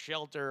looking for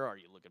shelter? Are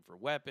you looking for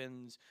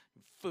weapons,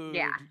 food,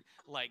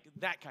 like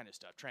that kind of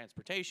stuff,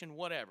 transportation,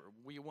 whatever.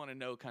 We want to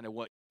know kind of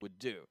what you would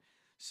do.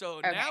 So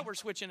now we're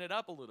switching it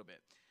up a little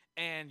bit,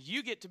 and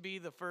you get to be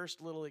the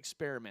first little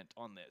experiment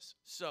on this.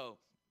 So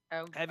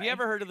have you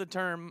ever heard of the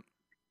term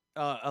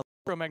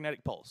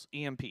electromagnetic pulse,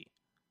 EMP?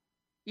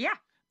 Yeah.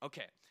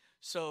 Okay.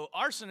 So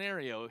our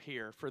scenario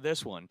here for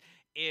this one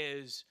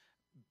is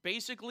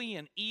basically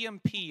an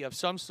EMP of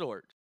some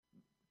sort,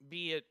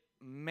 be it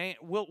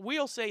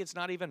we'll say it's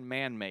not even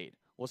man-made.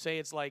 We'll say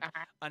it's like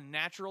a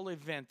natural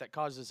event that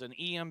causes an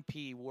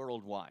EMP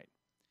worldwide.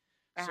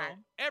 So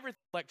everything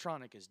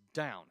electronic is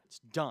down. It's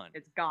done.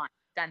 It's gone.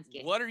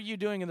 Dunsky. What are you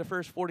doing in the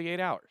first 48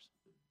 hours?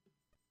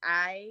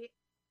 I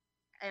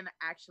am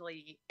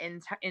actually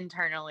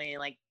internally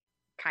like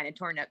kind of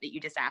torn up that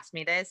you just asked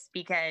me this,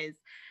 because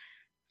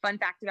fun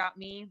fact about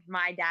me,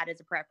 my dad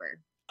is a prepper.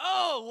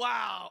 Oh,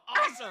 wow.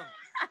 Awesome.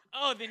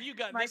 Oh, then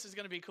this is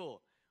going to be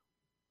cool.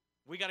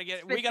 We got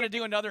to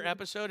do another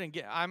episode and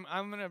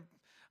I'm going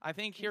I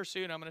think here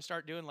soon I'm gonna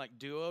start doing like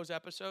duos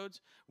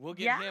episodes. We'll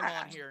get him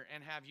Yeah. on here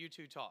and have you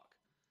two talk.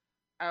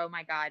 Oh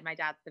my God, my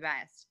dad's the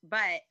best.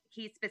 But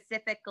he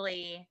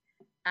specifically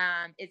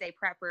is a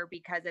prepper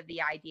because of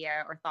the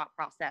idea or thought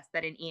process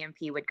that an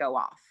EMP would go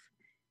off.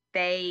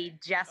 They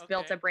just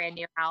built a brand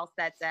new house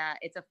that's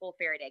it's a full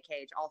Faraday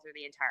cage all through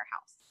the entire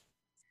house.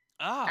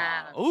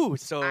 Ah,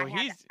 so I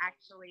have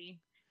actually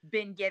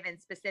been given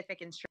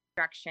specific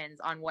instructions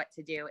on what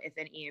to do if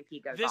an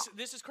EMP goes off.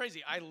 This is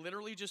crazy. I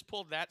literally just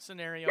pulled that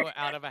scenario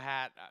out of a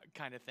hat,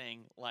 kind of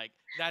thing. Like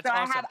that's so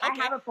awesome. I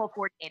have a full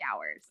 48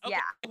 hours. Okay.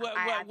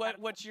 Yeah.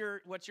 What's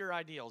your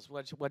ideals?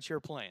 What's your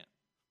plan?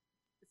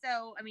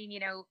 So, I mean,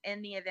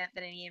 in the event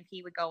that an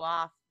EMP would go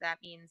off, that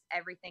means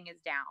everything is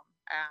down.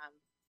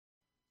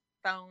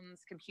 Phones,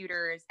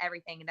 computers,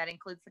 everything. That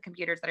includes the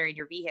computers that are in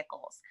your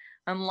vehicles.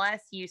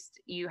 Unless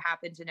you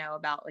happen to know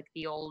about like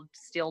the old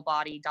steel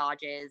body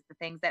Dodges, the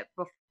things that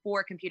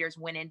before computers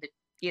went into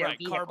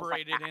vehicles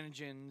carbureted like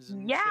engines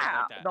and yeah, shit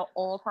like that. The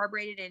old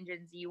carbureted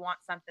engines, you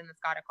want something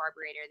that's got a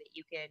carburetor that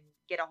you can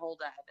get a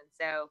hold of. And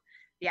so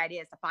the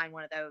idea is to find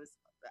one of those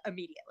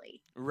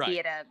immediately. Right. Be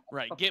it a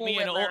Get me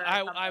an old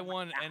I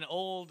want like an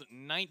old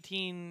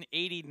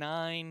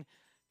 1989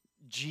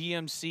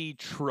 GMC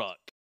truck.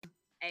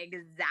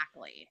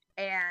 Exactly.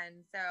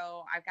 And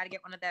so I've got to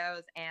get one of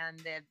those, and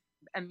the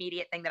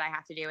immediate thing that I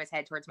have to do is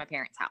head towards my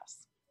parents'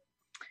 house.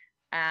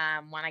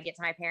 When I get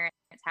to my parents'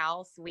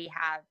 house, we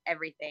have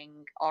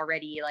everything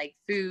already, like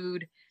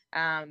food,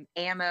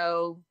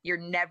 ammo. You're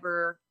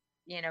never,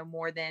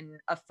 more than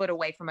a foot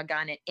away from a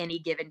gun at any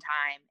given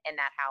time in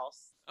that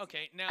house.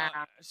 Okay, now,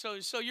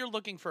 so you're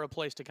looking for a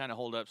place to kind of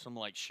hold up some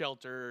like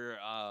shelter,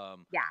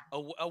 yeah,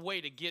 a way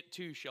to get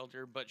to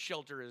shelter, but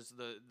shelter is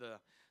the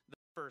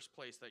first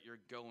place that you're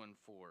going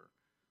for.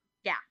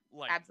 Yeah,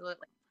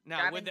 absolutely.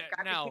 Now,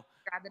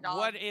 grab the dog,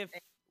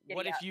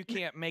 what if you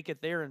can't make it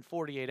there in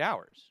 48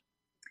 hours?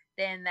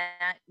 Then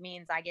that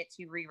means I get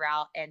to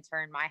reroute and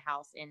turn my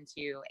house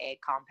into a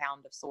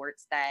compound of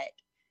sorts that.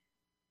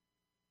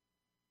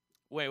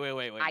 Wait.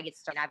 I get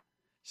started.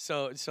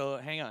 So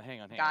hang on.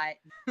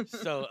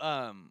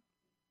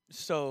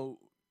 So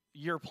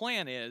your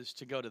plan is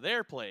to go to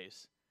their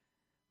place,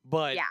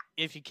 but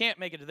if you can't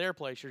make it to their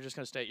place, you're just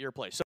going to stay at your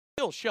place. So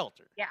still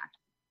shelter. Yeah.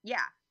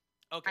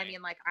 Okay. I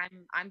mean, like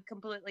I'm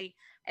completely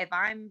if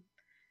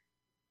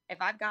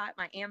I've got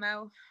my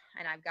ammo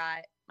and I've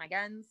got my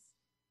guns,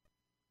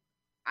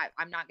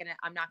 I'm not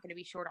gonna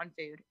be short on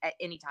food at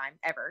any time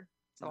ever.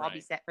 So I'll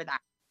be set for that.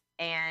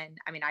 And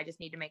I mean, I just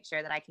need to make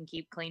sure that I can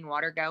keep clean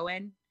water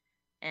going,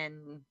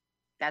 and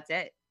that's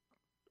it.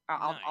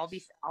 I'll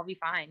be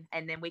fine,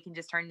 and then we can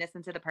just turn this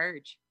into the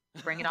purge.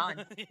 Bring it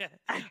on. Yeah.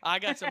 I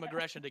got some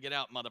aggression to get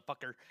out,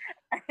 motherfucker.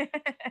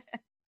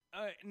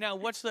 Now,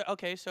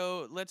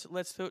 so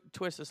let's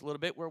twist this a little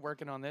bit. We're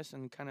working on this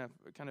and kind of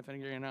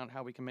figuring out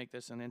how we can make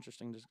this an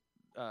interesting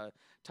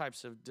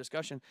types of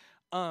discussion.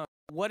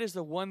 What is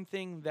the one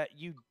thing that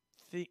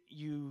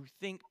you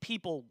think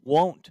people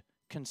won't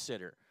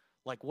consider?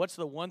 Like, what's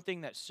the one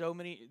thing that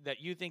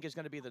that you think is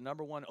going to be the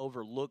number one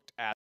overlooked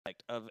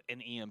aspect of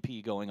an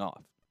EMP going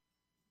off?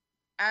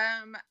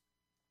 I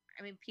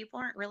mean, people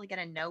aren't really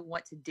going to know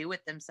what to do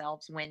with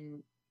themselves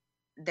when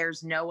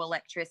there's no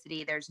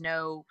electricity. There's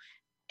no,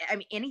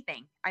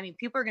 anything. I mean,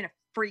 people are going to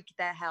freak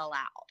the hell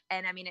out.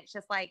 And I mean, it's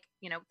just like,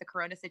 the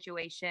Corona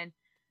situation.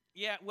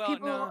 Yeah, well,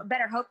 people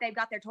better hope they've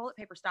got their toilet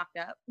paper stocked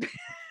up.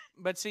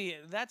 But see,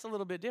 that's a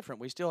little bit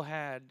different. We still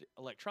had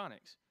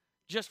electronics.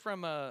 Just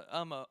from a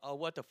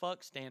what the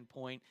fuck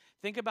standpoint,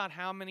 think about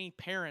how many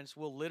parents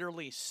will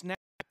literally snap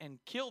and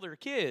kill their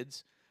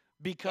kids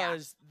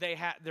because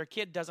their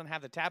kid doesn't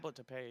have the tablet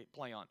to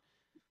play on.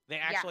 They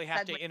actually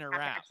have to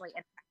interact.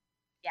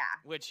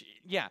 Which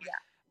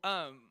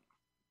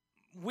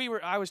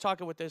I was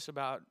talking with this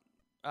about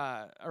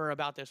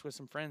this with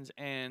some friends,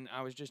 and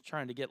I was just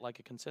trying to get like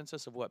a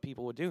consensus of what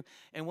people would do.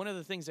 And one of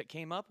the things that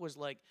came up was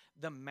like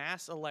the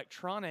mass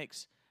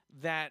electronics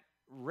that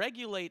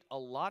regulate a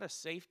lot of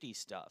safety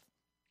stuff,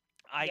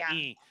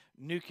 i.e.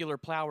 nuclear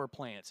power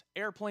plants,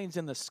 airplanes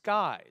in the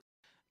sky,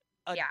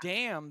 a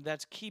dam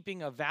that's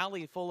keeping a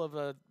valley full of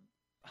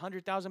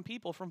 100,000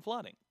 people from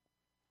flooding.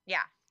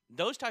 Yeah.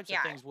 Those types of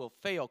things will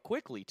fail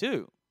quickly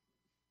too.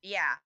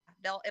 Yeah.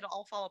 It'll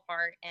all fall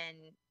apart. And,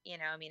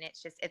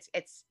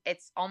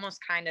 it's almost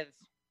kind of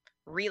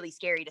really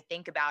scary to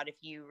think about if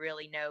you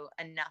really know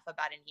enough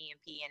about an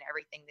EMP and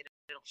everything that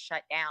it'll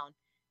shut down.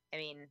 I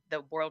mean,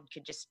 the world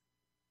could just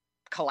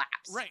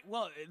collapse. Right.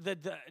 Well,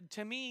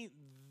 to me,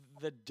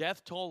 the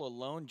death toll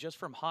alone just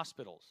from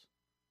hospitals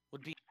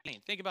would be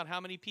insane. Think about how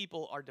many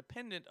people are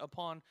dependent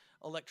upon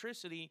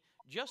electricity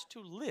just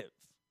to live.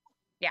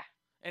 Yeah.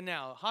 And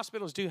now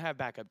hospitals do have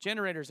backup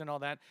generators and all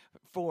that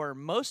for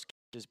most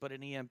cases, but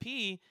an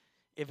EMP,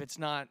 if it's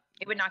not,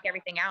 it would knock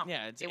everything out.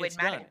 Yeah, it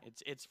wouldn't matter.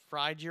 It's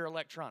fried your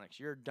electronics.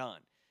 You're done.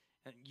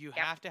 And you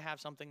have to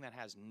have something that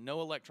has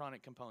no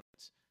electronic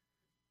components.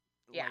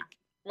 Yeah.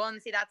 Well,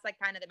 and see, that's like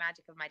kind of the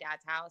magic of my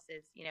dad's house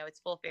is, it's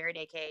full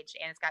Faraday cage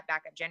and it's got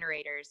backup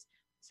generators.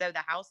 So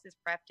the house is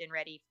prepped and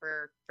ready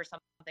for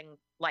something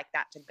like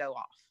that to go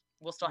off.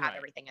 We'll still have Right.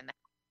 everything in there.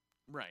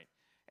 Right.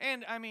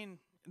 And I mean,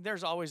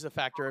 there's always the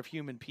factor of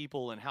human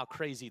people and how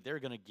crazy they're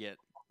going to get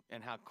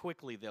and how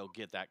quickly they'll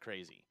get that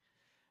crazy.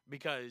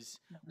 Because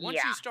once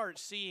you Yeah. start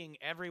seeing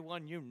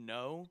everyone you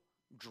know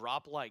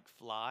drop like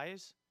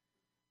flies,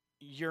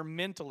 you're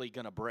mentally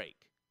going to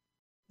break.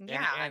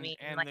 Yeah. I mean,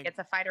 like it's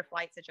a fight or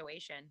flight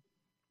situation.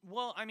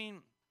 Well, I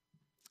mean,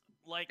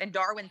 like, And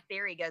Darwin's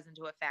theory goes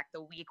into effect.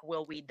 The weak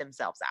will weed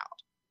themselves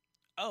out.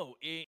 oh,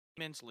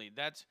 immensely.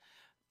 That's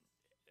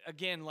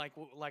again, like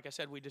I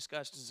said, we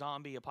discussed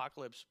zombie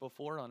apocalypse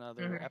before on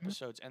other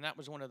episodes, and that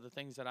was one of the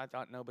things that I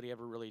thought nobody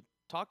ever really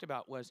talked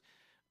about was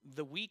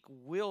the weak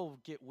will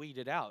get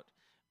weeded out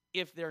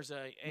if there's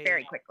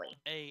very quickly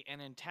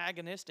an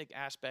antagonistic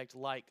aspect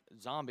like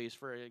zombies,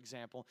 for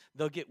example.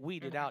 They'll get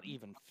weeded out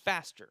even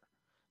faster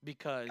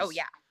because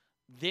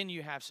then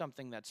you have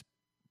something that's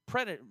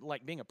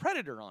like being a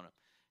predator on them.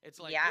 It's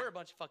like we're a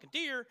bunch of fucking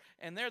deer,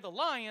 and they're the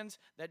lions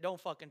that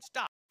don't fucking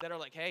stop. That are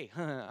like, hey,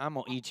 I'm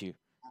gonna eat you.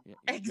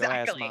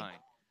 Exactly. Your ass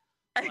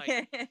mine.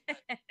 Like,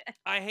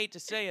 I hate to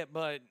say it,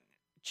 but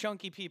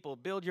chunky people,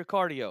 build your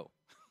cardio.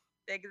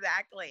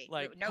 Exactly.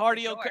 Like no,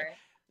 cardio, sure.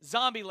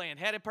 Zombieland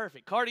had it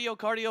perfect. Cardio,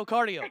 cardio,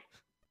 cardio.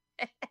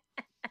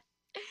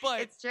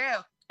 But it's true,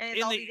 and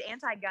it's all these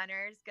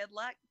anti-gunners. Good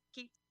luck.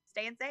 Keep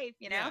staying safe.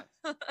 You know.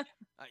 Yeah.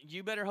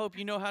 You better hope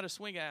you know how to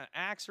swing an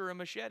axe or a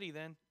machete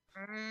then.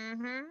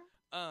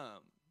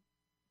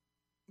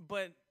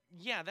 But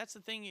yeah, that's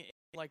the thing.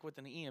 Like with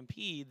an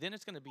EMP, then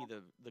it's going to be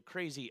the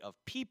crazy of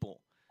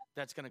people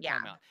that's going to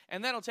come out,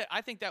 and that'll take.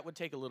 I think that would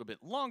take a little bit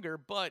longer,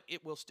 but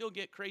it will still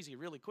get crazy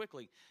really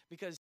quickly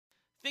because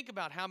think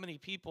about how many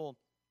people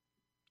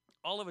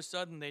all of a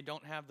sudden they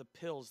don't have the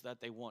pills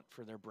that they want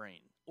for their brain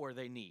or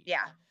they need.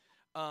 Yeah.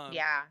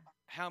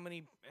 How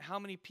many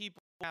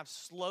people have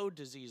slow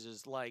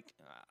diseases like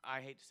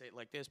I hate to say it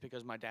like this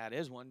because my dad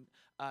is one,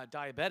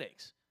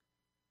 diabetics.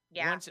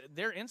 Yeah. Once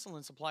their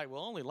insulin supply will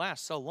only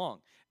last so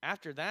long.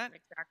 After that,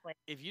 exactly.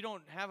 If you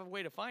don't have a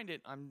way to find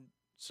it, I'm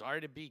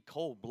sorry to be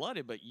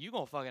cold-blooded, but you're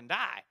going to fucking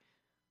die.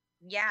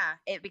 Yeah,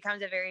 it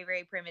becomes a very,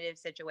 very primitive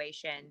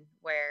situation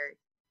where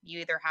you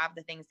either have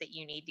the things that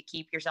you need to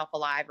keep yourself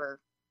alive or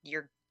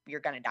you're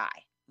going to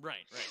die.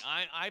 Right.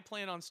 I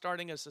plan on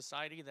starting a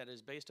society that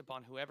is based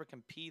upon whoever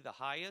can pee the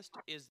highest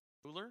is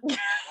the ruler.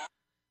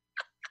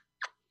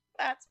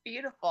 That's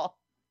beautiful.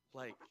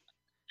 Like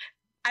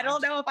I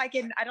don't know if I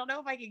can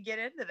get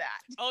into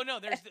that. Oh no,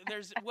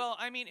 there's well,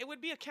 I mean, it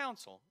would be a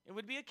council. It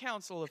would be a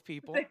council of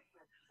people.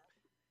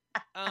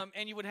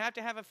 And you would have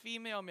to have a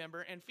female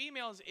member, and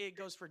females it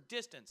goes for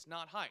distance,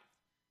 not height.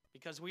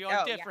 Because we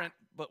are different,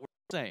 but we're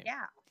the same.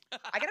 Yeah.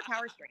 I got a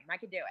power stream. I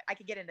could do it. I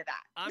could get into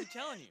that. I'm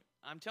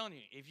telling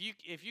you,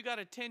 if you got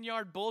a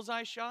 10-yard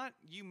bullseye shot,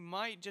 you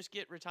might just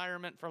get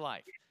retirement for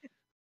life.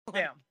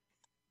 Boom.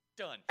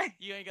 Done.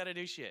 You ain't got to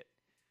do shit.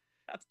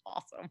 That's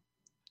awesome.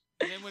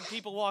 And then when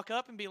people walk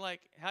up and be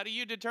like, how do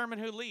you determine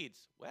who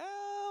leads?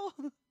 Well,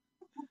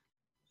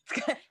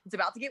 it's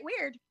about to get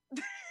weird.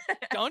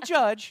 Don't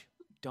judge.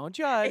 Don't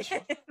judge.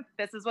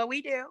 This is what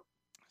we do.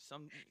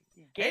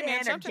 Get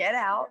in or get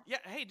out. Yeah,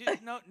 hey, dude,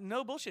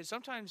 no bullshit.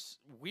 Sometimes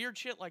weird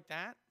shit like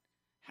that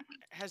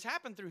has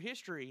happened through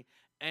history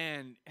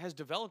and has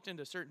developed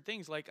into certain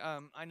things. Like,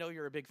 I know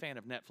you're a big fan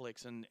of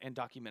Netflix and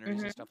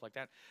documentaries and stuff like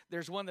that.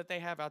 There's one that they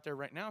have out there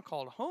right now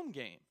called Home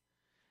Game.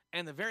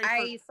 And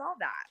I saw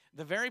that.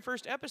 The very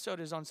first episode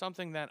is on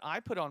something that I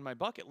put on my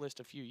bucket list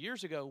a few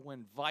years ago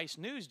when Vice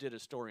News did a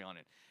story on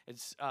it.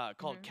 It's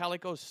called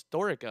Calico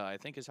Storica, I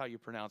think is how you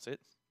pronounce it.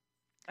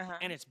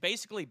 And it's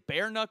basically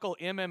bare knuckle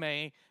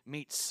MMA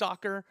meets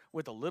soccer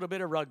with a little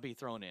bit of rugby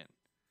thrown in.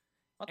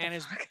 What the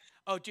fuck?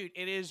 Oh, dude,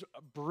 it is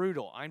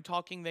brutal. I'm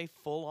talking they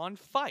full on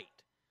fight,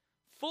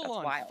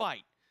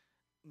 fight,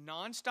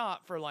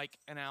 nonstop for like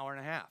an hour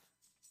and a half.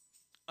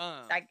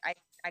 I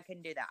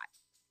couldn't do that.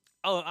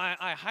 Oh,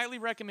 I highly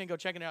recommend go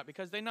check it out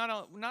because they not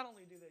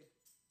only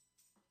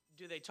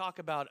do they talk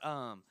about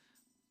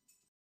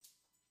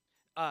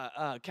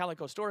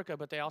Calico Storica,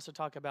 but they also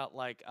talk about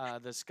like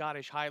the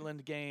Scottish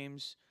Highland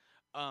games,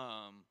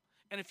 and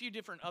a few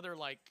different other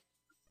like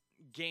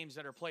games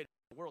that are played in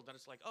the world. That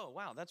it's like, oh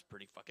wow, that's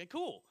pretty fucking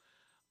cool.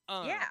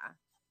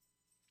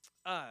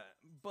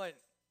 But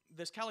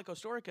this Calico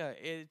Storica,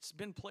 it's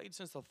been played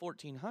since the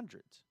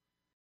 1400s.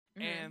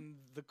 And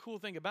the cool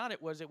thing about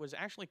it was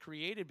actually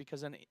created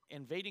because an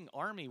invading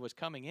army was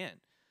coming in.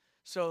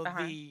 So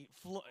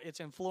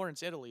it's in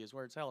Florence, Italy is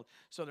where it's held.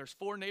 So there's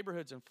 4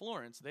 neighborhoods in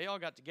Florence. They all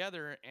got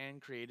together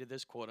and created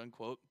this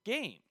quote-unquote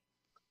game.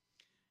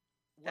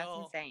 That's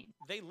insane.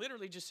 They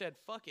literally just said,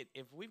 fuck it.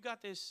 If we've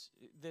got this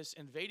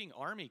invading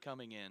army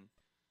coming in,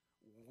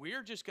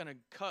 we're just going to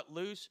cut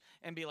loose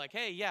and be like,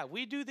 hey, yeah,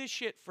 we do this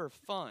shit for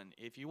fun.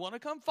 If you want to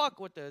come fuck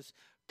with us,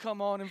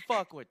 come on and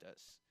fuck with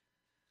us.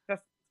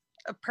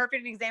 A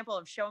perfect example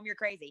of show them you're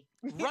crazy.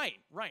 Right.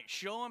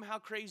 Show them how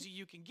crazy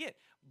you can get.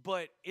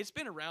 But it's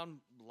been around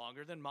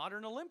longer than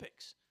modern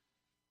Olympics.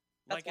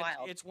 That's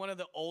wild. It's one of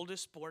the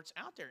oldest sports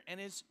out there, and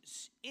it's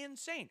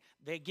insane.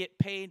 They get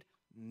paid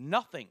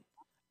nothing,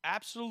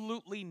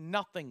 absolutely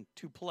nothing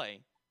to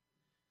play.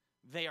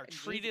 They are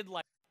treated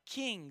like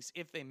kings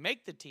if they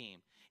make the team.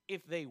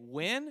 If they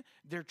win,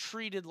 they're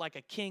treated like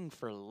a king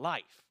for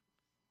life.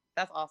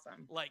 That's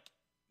awesome. Like,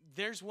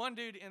 there's one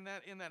dude in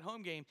that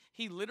home game.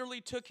 He literally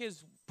took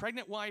his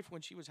pregnant wife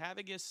when she was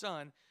having his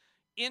son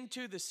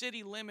into the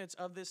city limits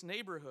of this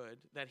neighborhood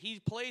that he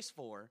plays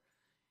for.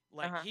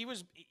 Like,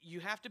 you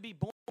have to be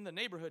born in the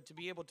neighborhood to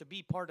be able to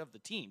be part of the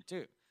team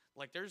too.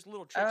 Like, there's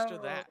little tricks to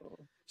that.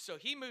 So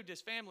he moved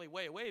his family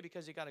way away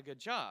because he got a good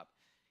job.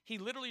 He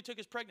literally took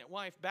his pregnant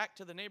wife back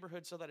to the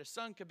neighborhood so that his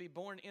son could be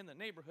born in the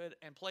neighborhood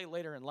and play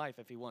later in life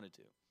if he wanted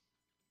to.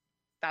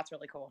 That's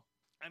really cool.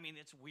 I mean,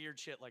 it's weird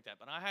shit like that,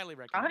 but I highly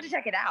recommend it. I'll have to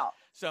check it out.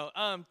 So,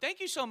 thank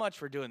you so much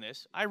for doing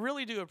this. I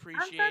really do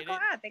appreciate it. I'm so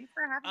glad. Thanks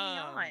for having me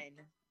on.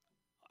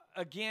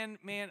 Again,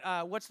 man,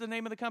 what's the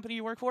name of the company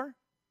you work for?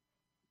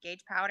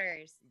 Gage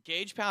Powders.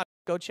 Gage Powders.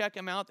 Go check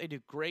them out. They do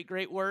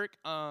great work.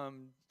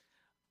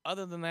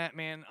 Other than that,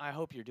 man, I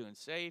hope you're doing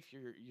safe.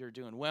 You're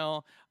doing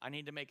well. I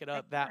need to make it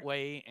up that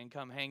way and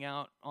come hang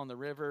out on the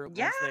river.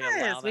 Yes, once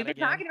they allow we've been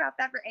talking about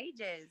that for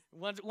ages.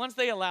 Once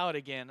they allow it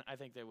again, I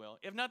think they will.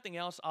 If nothing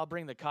else, I'll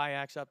bring the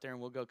kayaks up there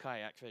and we'll go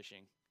kayak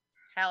fishing.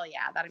 Hell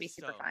yeah, that'd be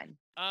super fun.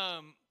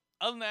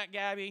 Other than that,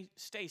 Gabby,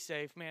 stay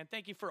safe, man.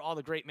 Thank you for all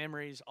the great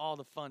memories, all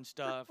the fun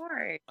stuff. Of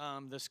course.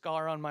 The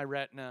scar on my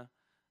retina,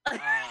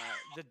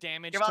 the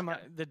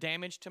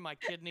damage to my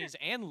kidneys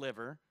and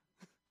liver.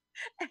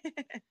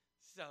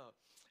 So,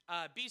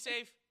 be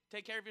safe.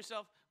 Take care of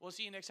yourself. We'll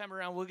see you next time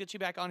around. We'll get you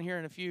back on here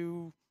in a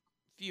few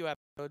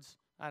episodes.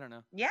 I don't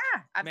know. Yeah,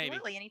 absolutely.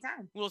 Maybe.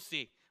 Anytime. We'll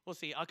see.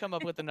 I'll come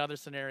up with another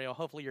scenario.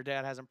 Hopefully your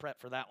dad hasn't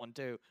prepped for that one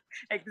too.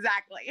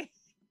 Exactly.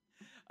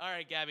 All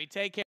right, Gabby.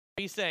 Take care.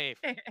 Be safe.